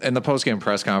 Yeah, and in the post-game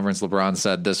press conference, LeBron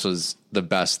said this was the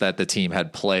best that the team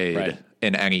had played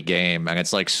in any game, and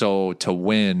it's like, so to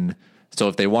win, so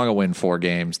if they want to win 4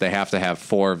 games, they have to have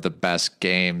 4 of the best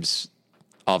games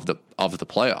of the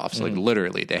playoffs. Like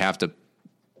literally, they have to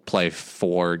play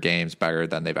 4 games better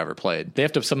than they've ever played. They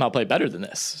have to somehow play better than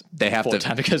this. They have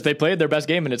to, because they played their best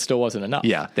game and it still wasn't enough.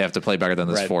 Yeah, they have to play better than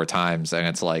this 4 times, and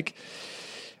it's like,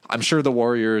 I'm sure the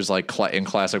Warriors, like in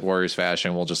classic Warriors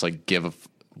fashion, will just like give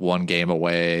one game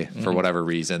away for whatever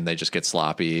reason. They just get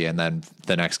sloppy, and then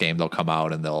the next game they'll come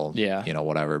out and they'll,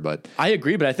 whatever. But I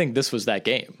agree, but I think this was that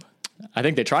game. I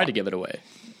think they tried to give it away,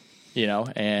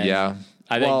 and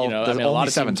I think, a lot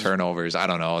of 7 turnovers. I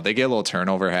don't know. They get a little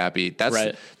turnover happy.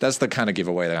 That's the kind of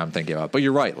giveaway that I'm thinking about. But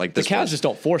you're right. Like, the Cavs just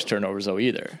don't force turnovers though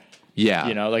either. Yeah.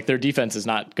 Like their defense is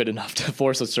not good enough to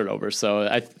force those turnovers.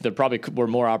 So there probably were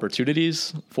more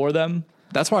opportunities for them.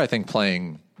 That's why I think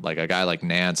playing like a guy like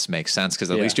Nance makes sense,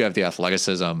 because at least you have the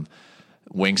athleticism,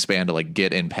 wingspan to like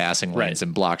get in passing lanes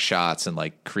and block shots and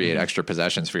like create extra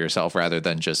possessions for yourself, rather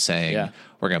than just saying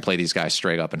we're going to play these guys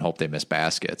straight up and hope they miss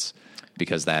baskets,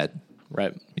 because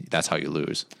that's how you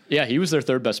lose. Yeah, he was their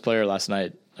 3rd best player last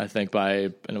night, I think,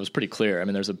 and it was pretty clear. I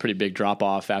mean, there's a pretty big drop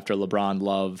off after LeBron,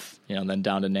 Love, and then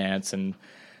down to Nance. And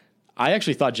I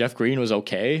actually thought Jeff Green was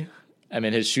okay. I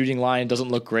mean, his shooting line doesn't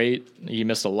look great. He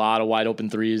missed a lot of wide open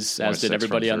threes, as did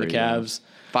everybody on the Cavs.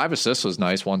 5 assists was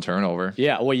nice, 1 turnover.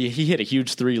 Yeah, well, he hit a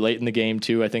huge 3 late in the game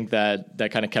too. I think that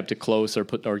kind of kept it close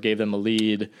or gave them a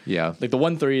lead. Yeah, like the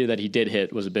 1 3 that he did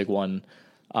hit was a big one.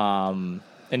 And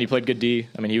he played good D.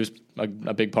 I mean, he was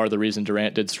a big part of the reason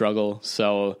Durant did struggle.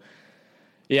 So,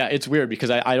 yeah, it's weird because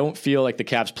I don't feel like the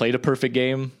Cavs played a perfect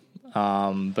game,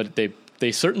 but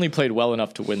they certainly played well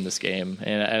enough to win this game.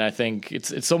 And I think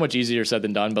it's so much easier said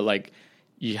than done, but like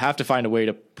you have to find a way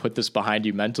to put this behind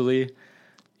you mentally.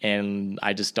 And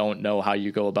I just don't know how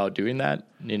you go about doing that.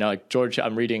 Like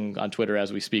I'm reading on Twitter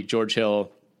as we speak, George Hill,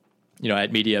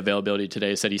 at media availability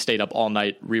today, said he stayed up all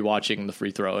night rewatching the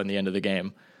free throw in the end of the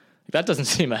game. That doesn't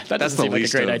seem like a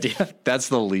great idea. That's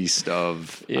the least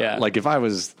of, yeah. Like if I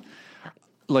was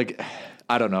like,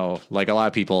 I don't know, like a lot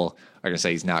of people are going to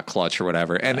say he's not clutch or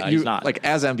whatever. And he's not. Like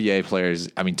as NBA players,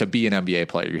 I mean, to be an NBA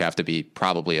player, you have to be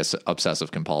probably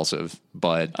obsessive compulsive,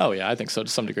 but. Oh yeah, I think so to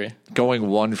some degree. Going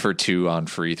 1 for 2 on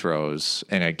free throws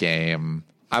in a game.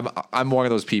 I'm one of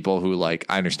those people who like,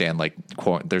 I understand like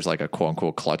there's like a quote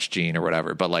unquote clutch gene or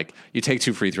whatever, but like you take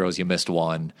 2 free throws, you missed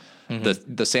 1.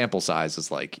 The sample size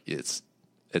is like, it's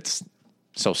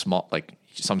so small. Like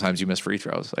sometimes you miss free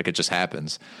throws. Like it just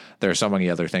happens. There are so many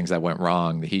other things that went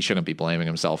wrong. He shouldn't be blaming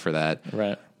himself for that.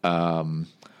 Right.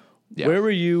 Where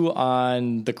were you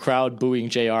on the crowd booing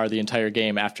JR the entire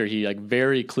game after he like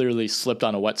very clearly slipped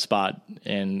on a wet spot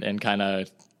and kind of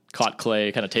caught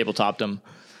Clay, kind of tabletopped him?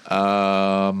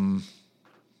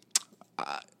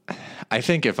 I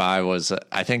think if I was in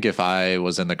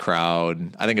the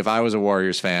crowd, I think if I was a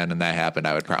Warriors fan and that happened,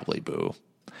 I would probably boo.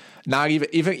 Not even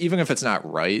if it's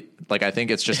not right. Like I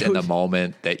think it's just in the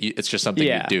moment that it's just something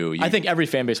you do. I think every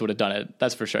fan base would have done it.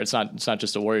 That's for sure. It's not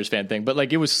just a Warriors fan thing, but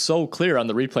like it was so clear on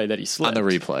the replay that he slipped. On the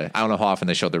replay, I don't know how often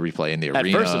they showed the replay in the arena.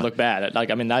 At first, it looked bad. Like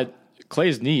I mean,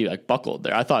 Clay's knee like buckled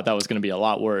there. I thought that was going to be a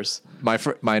lot worse.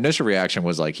 My initial reaction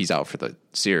was like he's out for the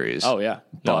series. Oh yeah,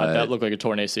 no, that looked like a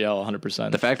torn ACL,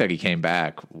 100%. The fact that he came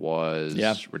back was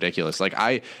ridiculous. Like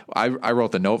I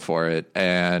wrote the note for it,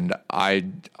 and I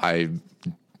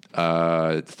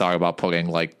thought about putting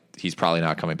like he's probably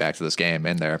not coming back to this game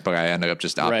in there, but I ended up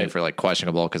just opting for like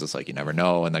questionable because it's like you never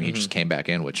know, and then he just came back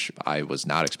in, which I was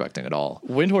not expecting at all.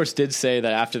 Windhorst did say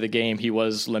that after the game he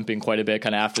was limping quite a bit,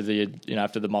 kind of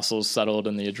after the muscles settled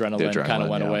and the adrenaline kind of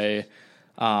went away.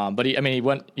 But he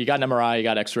got an MRI, he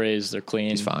got X-rays, they're clean.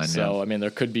 He's fine. So I mean,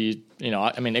 there could be,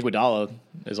 Iguodala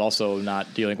is also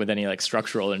not dealing with any like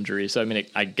structural injury. So I mean,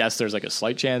 I guess there's like a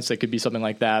slight chance it could be something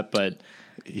like that, but.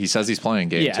 He says he's playing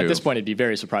game too. At this point, it'd be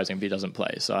very surprising if he doesn't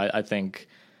play. So I think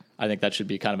that should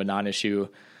be kind of a non-issue.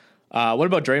 What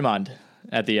about Draymond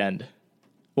at the end?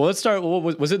 Well, let's start.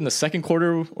 Was it in the second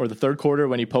quarter or the third quarter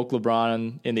when he poked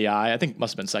LeBron in the eye? I think it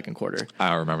must have been second quarter. I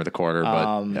don't remember the quarter,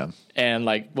 but yeah. And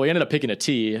he ended up picking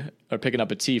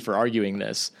up a T for arguing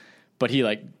this, but he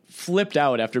like flipped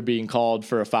out after being called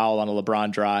for a foul on a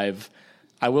LeBron drive.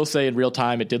 I will say in real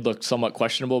time, it did look somewhat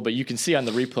questionable, but you can see on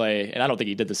the replay, and I don't think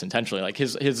he did this intentionally, like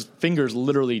his fingers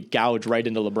literally gouged right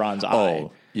into LeBron's eye.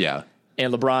 Oh, yeah.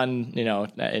 And LeBron,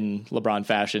 in LeBron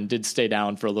fashion, did stay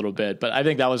down for a little bit, but I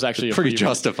think that was actually pretty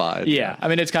justified. Yeah. I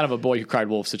mean, it's kind of a boy who cried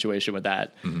wolf situation with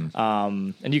that.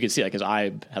 And you can see like his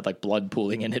eye had like blood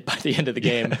pooling in it by the end of the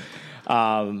game.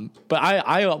 But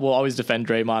I will always defend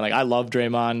Draymond. Like I love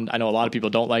Draymond. I know a lot of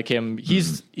people don't like him.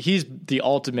 He's the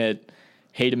ultimate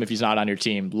hate him if he's not on your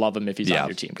team, love him if he's on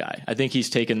your team guy. I think he's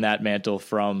taken that mantle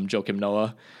from Joakim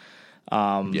Noah,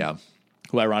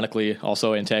 who ironically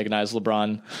also antagonized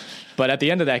LeBron. But at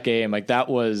the end of that game, like that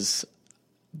was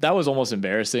almost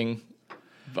embarrassing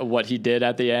what he did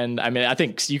at the end. I mean, I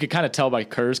think you could kind of tell by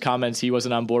Kerr's comments he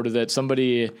wasn't on board with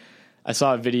it. I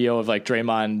saw a video of like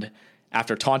Draymond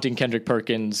after taunting Kendrick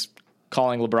Perkins,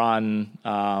 calling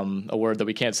LeBron a word that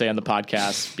we can't say on the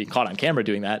podcast, being caught on camera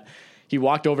doing that. He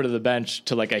walked over to the bench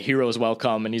to like a hero's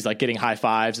welcome, and he's like getting high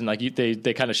fives, and like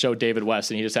they kind of show David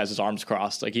West, and he just has his arms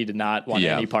crossed, like he did not want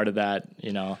any part of that,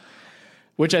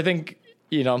 which I think,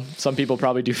 some people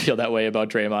probably do feel that way about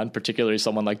Draymond, particularly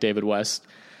someone like David West.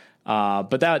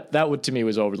 But that would, to me,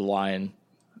 was over the line.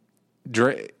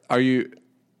 Are you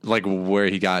like where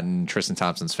he got in Tristan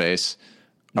Thompson's face?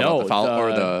 No, the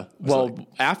foul,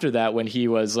 after that, when he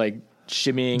was like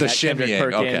shimmying at Kendrick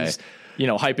Perkins,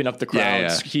 hyping up the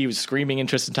crowd, he was screaming in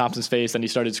Tristan Thompson's face, and he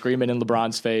started screaming in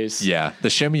LeBron's face. Yeah, the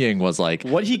shimmying was like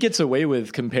what he gets away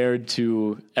with compared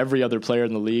to every other player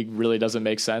in the league really doesn't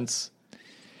make sense.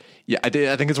 Yeah, I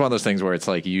think it's one of those things where it's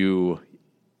like you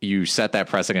set that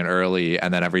precedent early,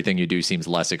 and then everything you do seems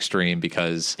less extreme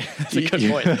because that's a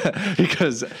good point.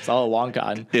 Because it's all a long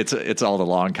con. It's all the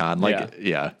long con.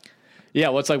 Yeah,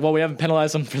 well, it's like, we haven't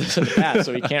penalized him for this in the past,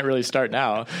 so he can't really start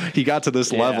now. He got to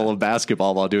this level of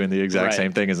basketball while doing the exact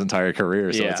same thing his entire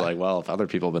career. So it's like, well, if other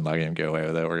people have been letting him get away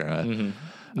with it, we're going to...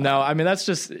 No, I mean, that's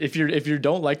just, if you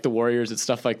don't like the Warriors, it's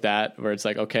stuff like that, where it's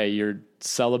like, okay, you're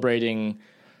celebrating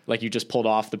like you just pulled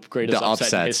off the greatest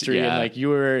upset in history. And like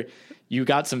you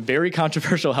got some very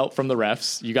controversial help from the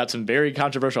refs. You got some very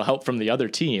controversial help from the other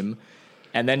team.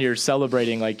 And then you're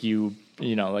celebrating like you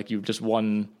just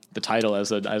won the title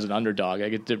as an underdog.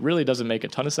 Like it really doesn't make a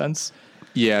ton of sense.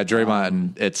 Yeah,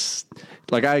 Draymond, it's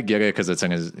like, I get it because it's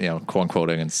in his, quote unquote,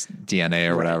 in his DNA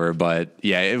or whatever. But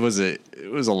yeah, it was a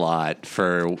lot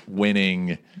for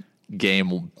winning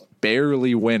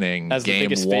barely winning as game the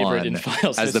biggest one favorite in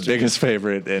finals as history. The biggest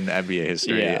favorite in NBA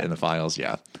history in the finals.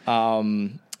 Yeah.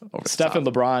 Steph and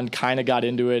LeBron kind of got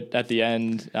into it at the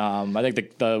end. I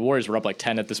think the Warriors were up like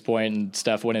 10 at this point, and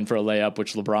Steph went in for a layup,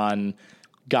 which LeBron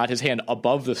got his hand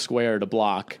above the square to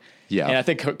block. Yeah. And I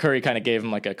think Curry kind of gave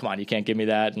him like come on, you can't give me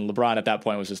that. And LeBron at that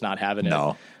point was just not having it.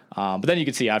 No. But then you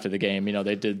could see after the game,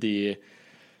 they did the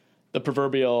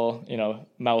proverbial,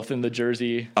 mouth in the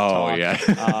jersey. Oh,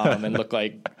 talk, and look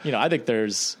like, I think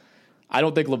I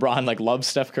don't think LeBron like loves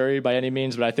Steph Curry by any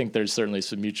means, but I think there's certainly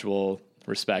some mutual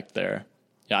respect there.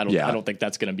 I don't think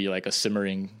that's going to be like a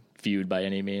simmering feud by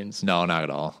any means. No, not at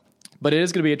all. But it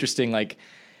is going to be interesting. Like,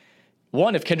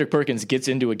 one, if Kendrick Perkins gets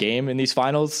into a game in these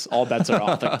finals, all bets are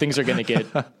off. Like things are going to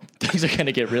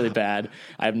get really bad.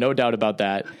 I have no doubt about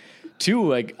that. Two,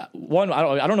 like one,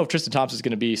 I don't know if Tristan Thompson is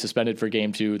going to be suspended for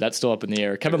game 2. That's still up in the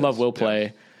air. Kevin Love will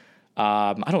play.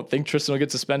 I don't think Tristan will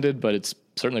get suspended, but it's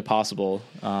certainly possible.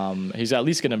 He's at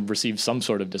least going to receive some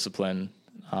sort of discipline.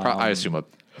 I assume a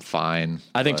fine.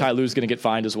 I think Ty Lue's going to get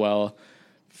fined as well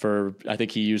I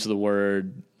think he used the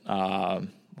word,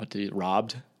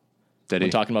 robbed? Did he?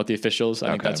 When talking about the officials.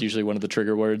 I think that's usually one of the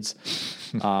trigger words.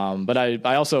 But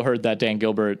I also heard that Dan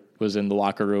Gilbert was in the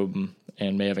locker room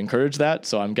and may have encouraged that.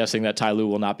 So I'm guessing that Ty Lue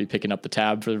will not be picking up the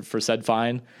tab for said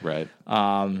fine. Right.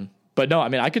 But no, I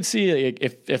mean, I could see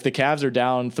if the Cavs are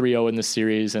down 3-0 in this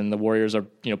series and the Warriors are,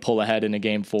 pull ahead in a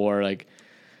game 4, like,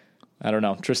 I don't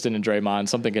know, Tristan and Draymond,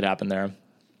 something could happen there.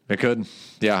 It could.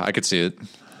 Yeah, I could see it.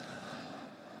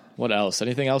 What else?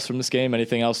 Anything else from this game?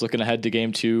 Anything else looking ahead to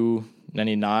game 2?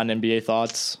 Any non-NBA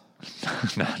thoughts?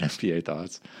 Non-NBA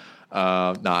thoughts.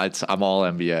 No, I'm all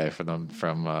NBA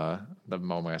from the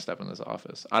moment I step in this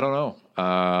office. I don't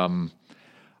know.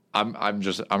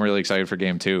 I'm really excited for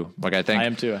game 2. Like I think I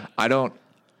am too.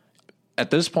 At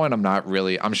this point,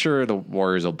 I'm sure the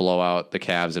Warriors will blow out the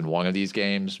Cavs in one of these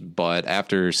games, but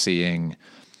after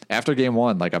game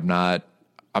 1, like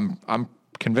I'm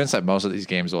convinced that most of these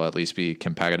games will at least be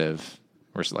competitive,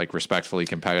 or like respectfully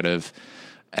competitive,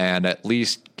 and at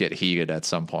least get heated at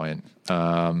some point,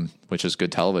 which is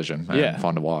good television and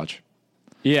fun to watch.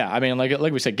 Yeah, I mean,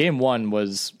 like we said, game 1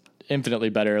 was infinitely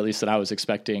better, at least than I was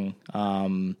expecting.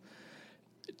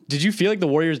 Did you feel like the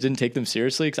Warriors didn't take them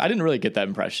seriously? Because I didn't really get that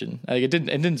impression. Like it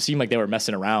didn't seem like they were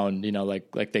messing around,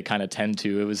 like they kind of tend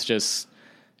to. It was just,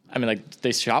 I mean, like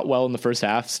they shot well in the first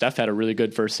half. Steph had a really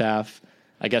good first half.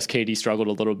 I guess KD struggled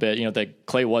a little bit. That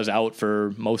Clay was out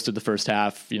for most of the first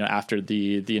half, after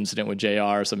the incident with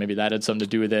JR, so maybe that had something to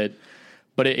do with it.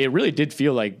 But it really did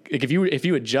feel like if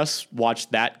you had just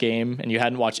watched that game and you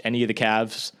hadn't watched any of the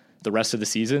Cavs the rest of the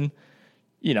season,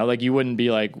 like you wouldn't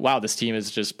be like, wow, this team is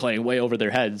just playing way over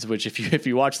their heads, which if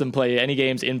you watch them play any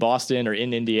games in Boston or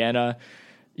in Indiana,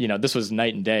 this was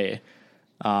night and day.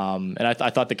 And I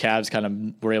thought the Cavs kind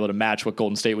of were able to match what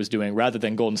Golden State was doing rather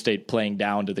than Golden State playing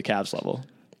down to the Cavs level.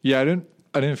 Yeah, I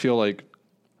didn't feel like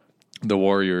the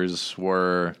Warriors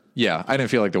were, I didn't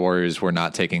feel like the Warriors were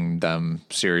not taking them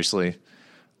seriously.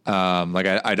 Like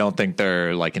I don't think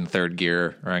they're like in third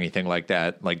gear or anything like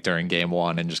that, like during game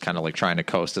one and just kind of like trying to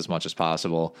coast as much as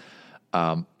possible.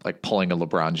 Like pulling a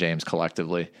LeBron James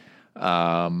collectively.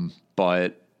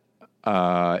 But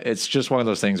it's just one of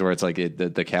those things where it's like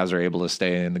the Cavs are able to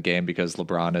stay in the game because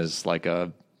LeBron is like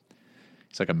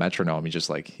he's like a metronome. He just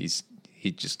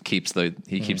keeps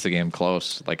the game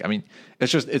close. Like, I mean,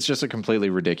 it's just a completely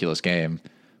ridiculous game.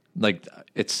 Like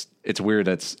it's weird.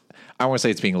 I don't want to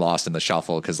say it's being lost in the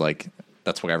shuffle because like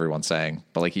that's what everyone's saying,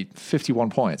 but like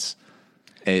 51 points,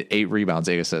 8 rebounds,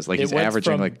 8 assists. Like he's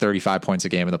averaging like 35 points a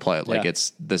game in the play. Like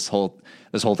it's this whole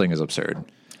thing is absurd.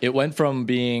 It went from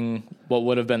being what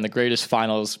would have been the greatest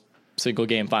single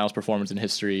game finals performance in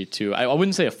history to, I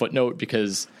wouldn't say a footnote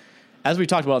because as we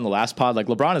talked about in the last pod, like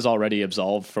LeBron is already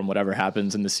absolved from whatever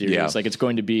happens in the series. Yeah. Like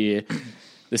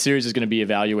the series is going to be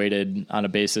evaluated on a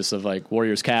basis of like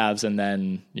Warriors Cavs and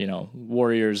then,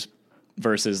 Warriors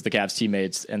versus the Cavs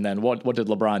teammates. And then what did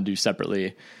LeBron do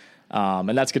separately?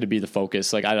 And that's going to be the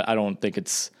focus. Like, I don't think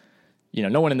it's,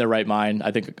 no one in their right mind,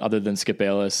 I think other than Skip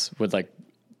Bayless would like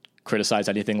criticize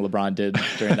anything LeBron did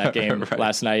during that game right.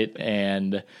 last night.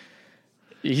 And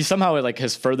he somehow like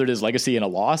has furthered his legacy in a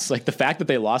loss. Like the fact that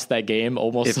they lost that game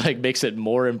almost like makes it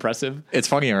more impressive. It's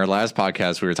funny. In our last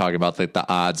podcast, we were talking about like the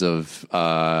odds of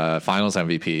finals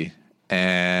MVP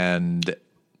and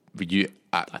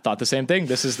I thought the same thing.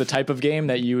 This is the type of game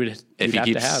that you'd have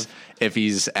to have. If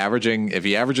he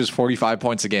averages 45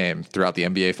 points a game throughout the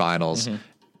NBA finals,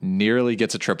 nearly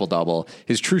gets a triple double.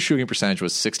 His true shooting percentage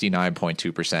was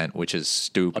 69.2%, which is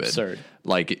stupid. Absurd.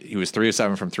 Like he was 3 of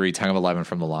 7 from 3, 10 of 11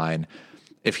 from the line.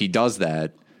 If he does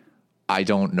that, I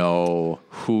don't know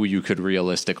who you could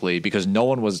realistically, because no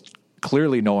one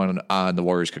on the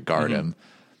Warriors could guard him.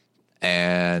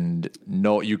 And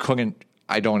no, you couldn't,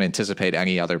 I don't anticipate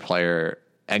any player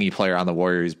on the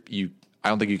Warriors. I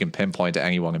don't think you can pinpoint to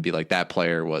anyone and be like, that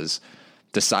player was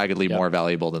decidedly more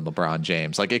valuable than LeBron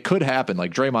James. Like it could happen.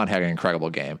 Like Draymond had an incredible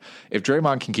game. If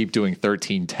Draymond can keep doing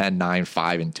 13, 10, 9,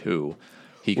 5, and 2,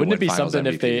 he can win. Wouldn't it be Finals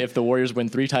something MVP. if the Warriors win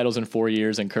 3 titles in 4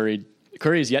 years and Curry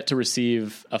is yet to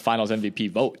receive a Finals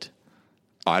MVP vote?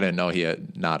 I didn't know he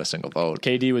had not a single vote.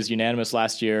 KD was unanimous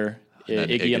last year.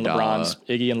 Iggy and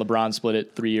LeBron split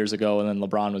it 3 years ago, and then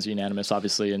LeBron was unanimous,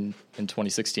 obviously, in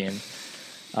 2016.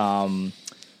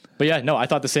 But yeah, no, I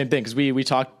thought the same thing because we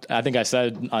talked. I think I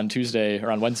said on Tuesday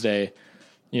or on Wednesday,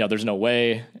 there's no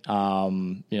way.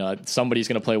 Somebody's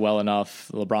going to play well enough.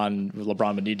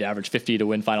 LeBron would need to average 50 to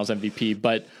win Finals MVP.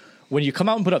 But when you come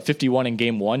out and put up 51 in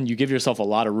Game 1, you give yourself a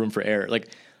lot of room for error. Like,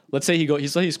 let's say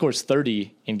he scores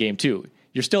 30 in Game 2.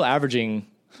 You're still averaging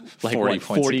like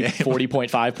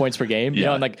 40.5 points per game.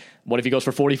 And like, what if he goes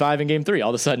for 45 in Game 3? All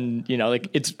of a sudden, like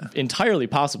it's entirely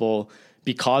possible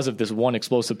because of this one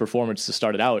explosive performance to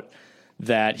start it out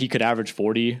that he could average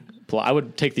 40. I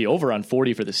would take the over on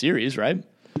 40 for the series, right?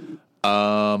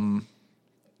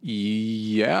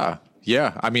 Yeah.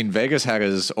 I mean, Vegas had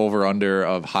his over under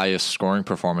of highest scoring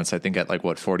performance, I think at like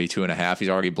 42.5. He's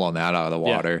already blown that out of the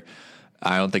water. Yeah.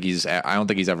 I don't think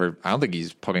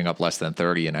he's putting up less than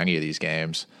 30 in any of these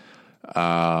games.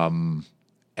 And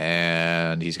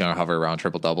he's going to hover around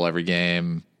triple double every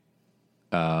game.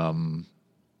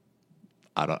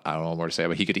 I don't know more to say,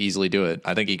 but he could easily do it.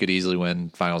 I think he could easily win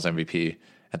Finals MVP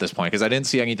at this point because I didn't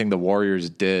see anything the Warriors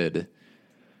did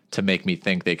to make me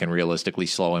think they can realistically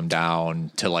slow him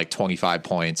down to like 25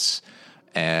 points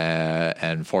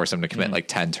and force him to commit like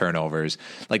 10 turnovers.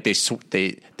 Like they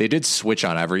did switch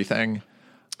on everything,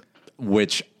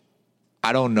 which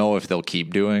I don't know if they'll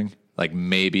keep doing. Like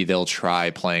maybe they'll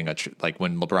try playing like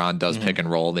when LeBron does pick and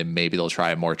roll, then maybe they'll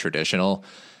try a more traditional.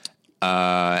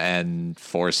 And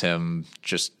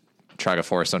try to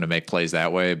force him to make plays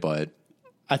that way. But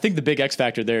I think the big X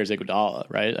factor there is Iguodala,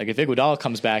 right? Like if Iguodala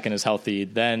comes back and is healthy,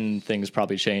 then things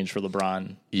probably change for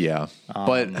LeBron. Yeah.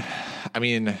 But I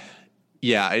mean,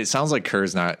 yeah, it sounds like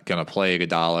Kerr's not going to play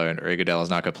Iguodala, or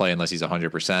Iguodala's not going to play unless he's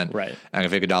 100%. Right. And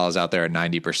if Iguodala's out there at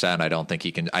 90%, I don't think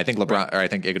he can. I think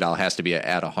Iguodala has to be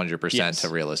at 100% to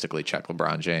realistically check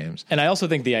LeBron James. And I also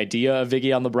think the idea of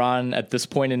Iggy on LeBron at this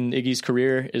point in Iggy's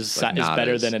career is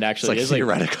better than it actually is.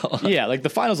 Theoretical. Yeah, like the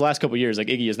finals the last couple of years, like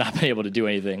Iggy has not been able to do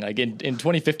anything. Like in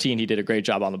 2015, he did a great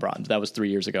job on LeBron. That was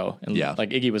 3 years ago, and like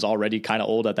Iggy was already kind of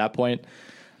old at that point.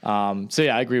 So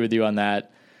yeah, I agree with you on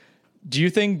that.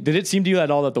 Did it seem to you at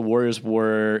all that the Warriors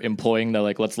were employing the,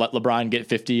 like, let's let LeBron get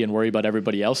 50 and worry about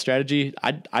everybody else strategy?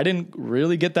 I didn't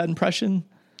really get that impression.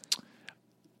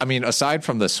 I mean, aside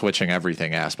from the switching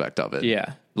everything aspect of it.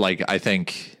 Yeah. Like, I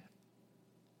think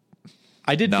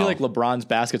I did feel like LeBron's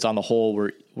baskets on the whole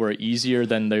were easier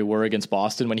than they were against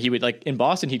Boston. When he would, like, in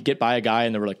Boston, he'd get by a guy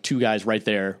and there were like two guys right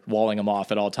there walling him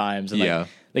off at all times. And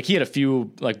like he had a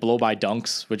few like blow by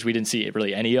dunks, which we didn't see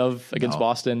really any of against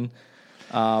Boston.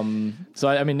 So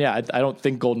I mean, yeah, I don't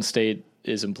think Golden State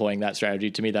is employing that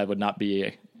strategy. To me, that would not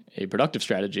be a productive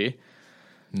strategy.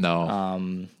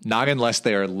 No, not unless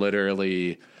they are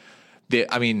literally.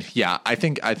 I mean, yeah, I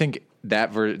think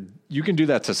that you can do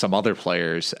that to some other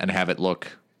players and have it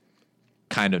look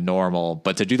kind of normal,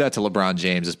 but to do that to LeBron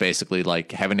James is basically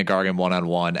like having to guard him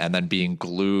one-on-one and then being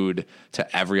glued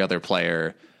to every other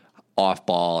player off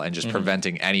ball and just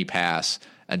preventing any pass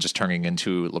and just turning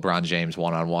into LeBron James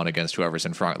one-on-one against whoever's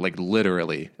in front, like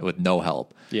literally with no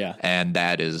help. Yeah. And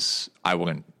that is, I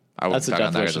wouldn't talk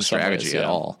on that as a strategy at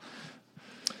all.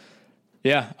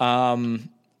 Yeah.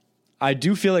 I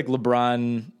do feel like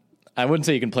LeBron, I wouldn't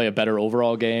say he can play a better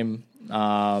overall game.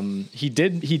 He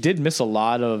did miss a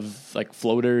lot of like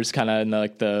floaters kind of in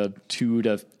the 2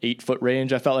 to 8 foot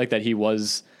range. I felt like that he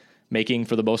was making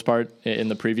for the most part in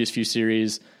the previous few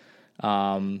series.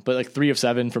 But like 3 of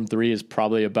 7 from 3 is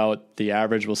probably about the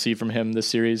average we'll see from him this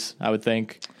series, I would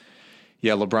think.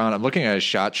 Yeah, LeBron, I'm looking at his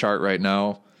shot chart right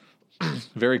now.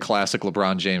 Very classic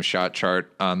LeBron James shot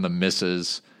chart on the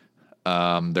misses.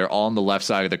 They're all on the left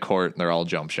side of the court and they're all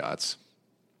jump shots.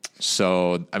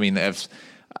 So, I mean, I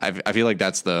feel like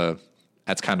that's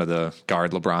kind of the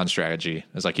guard LeBron strategy.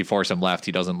 It's like you force him left.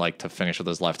 He doesn't like to finish with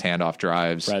his left hand off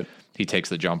drives. Right. He takes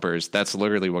the jumpers. That's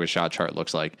literally what a shot chart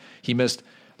looks like.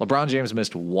 LeBron James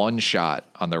missed one shot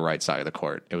on the right side of the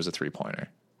court. It was a 3-pointer.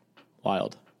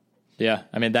 Wild. Yeah.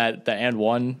 I mean, that the and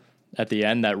one at the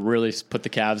end that really put the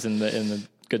Cavs in the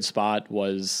good spot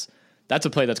that's a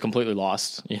play that's completely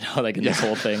lost, like in this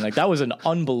whole thing. Like that was an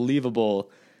unbelievable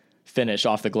finish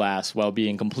off the glass while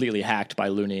being completely hacked by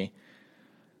Looney.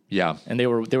 Yeah. And they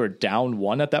were down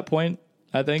 1 at that point,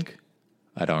 I think.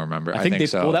 I don't remember. I think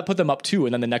so. Well, that put them up 2,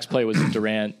 and then the next play was the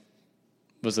Durant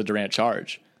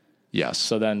charge. Yes.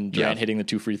 So then Durant hitting the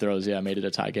 2 free throws, made it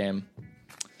a tie game.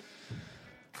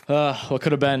 What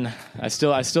could have been? I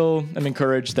still am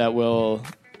encouraged that we'll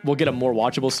get a more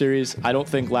watchable series. I don't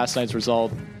think last night's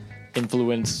result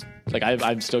influenced. Like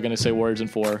I'm still going to say Warriors in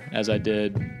 4 as I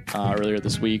did earlier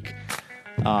this week.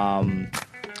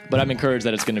 But I'm encouraged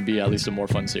that it's going to be at least a more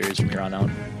fun series from here on out.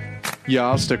 Yeah,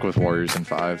 I'll stick with Warriors in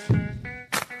 5.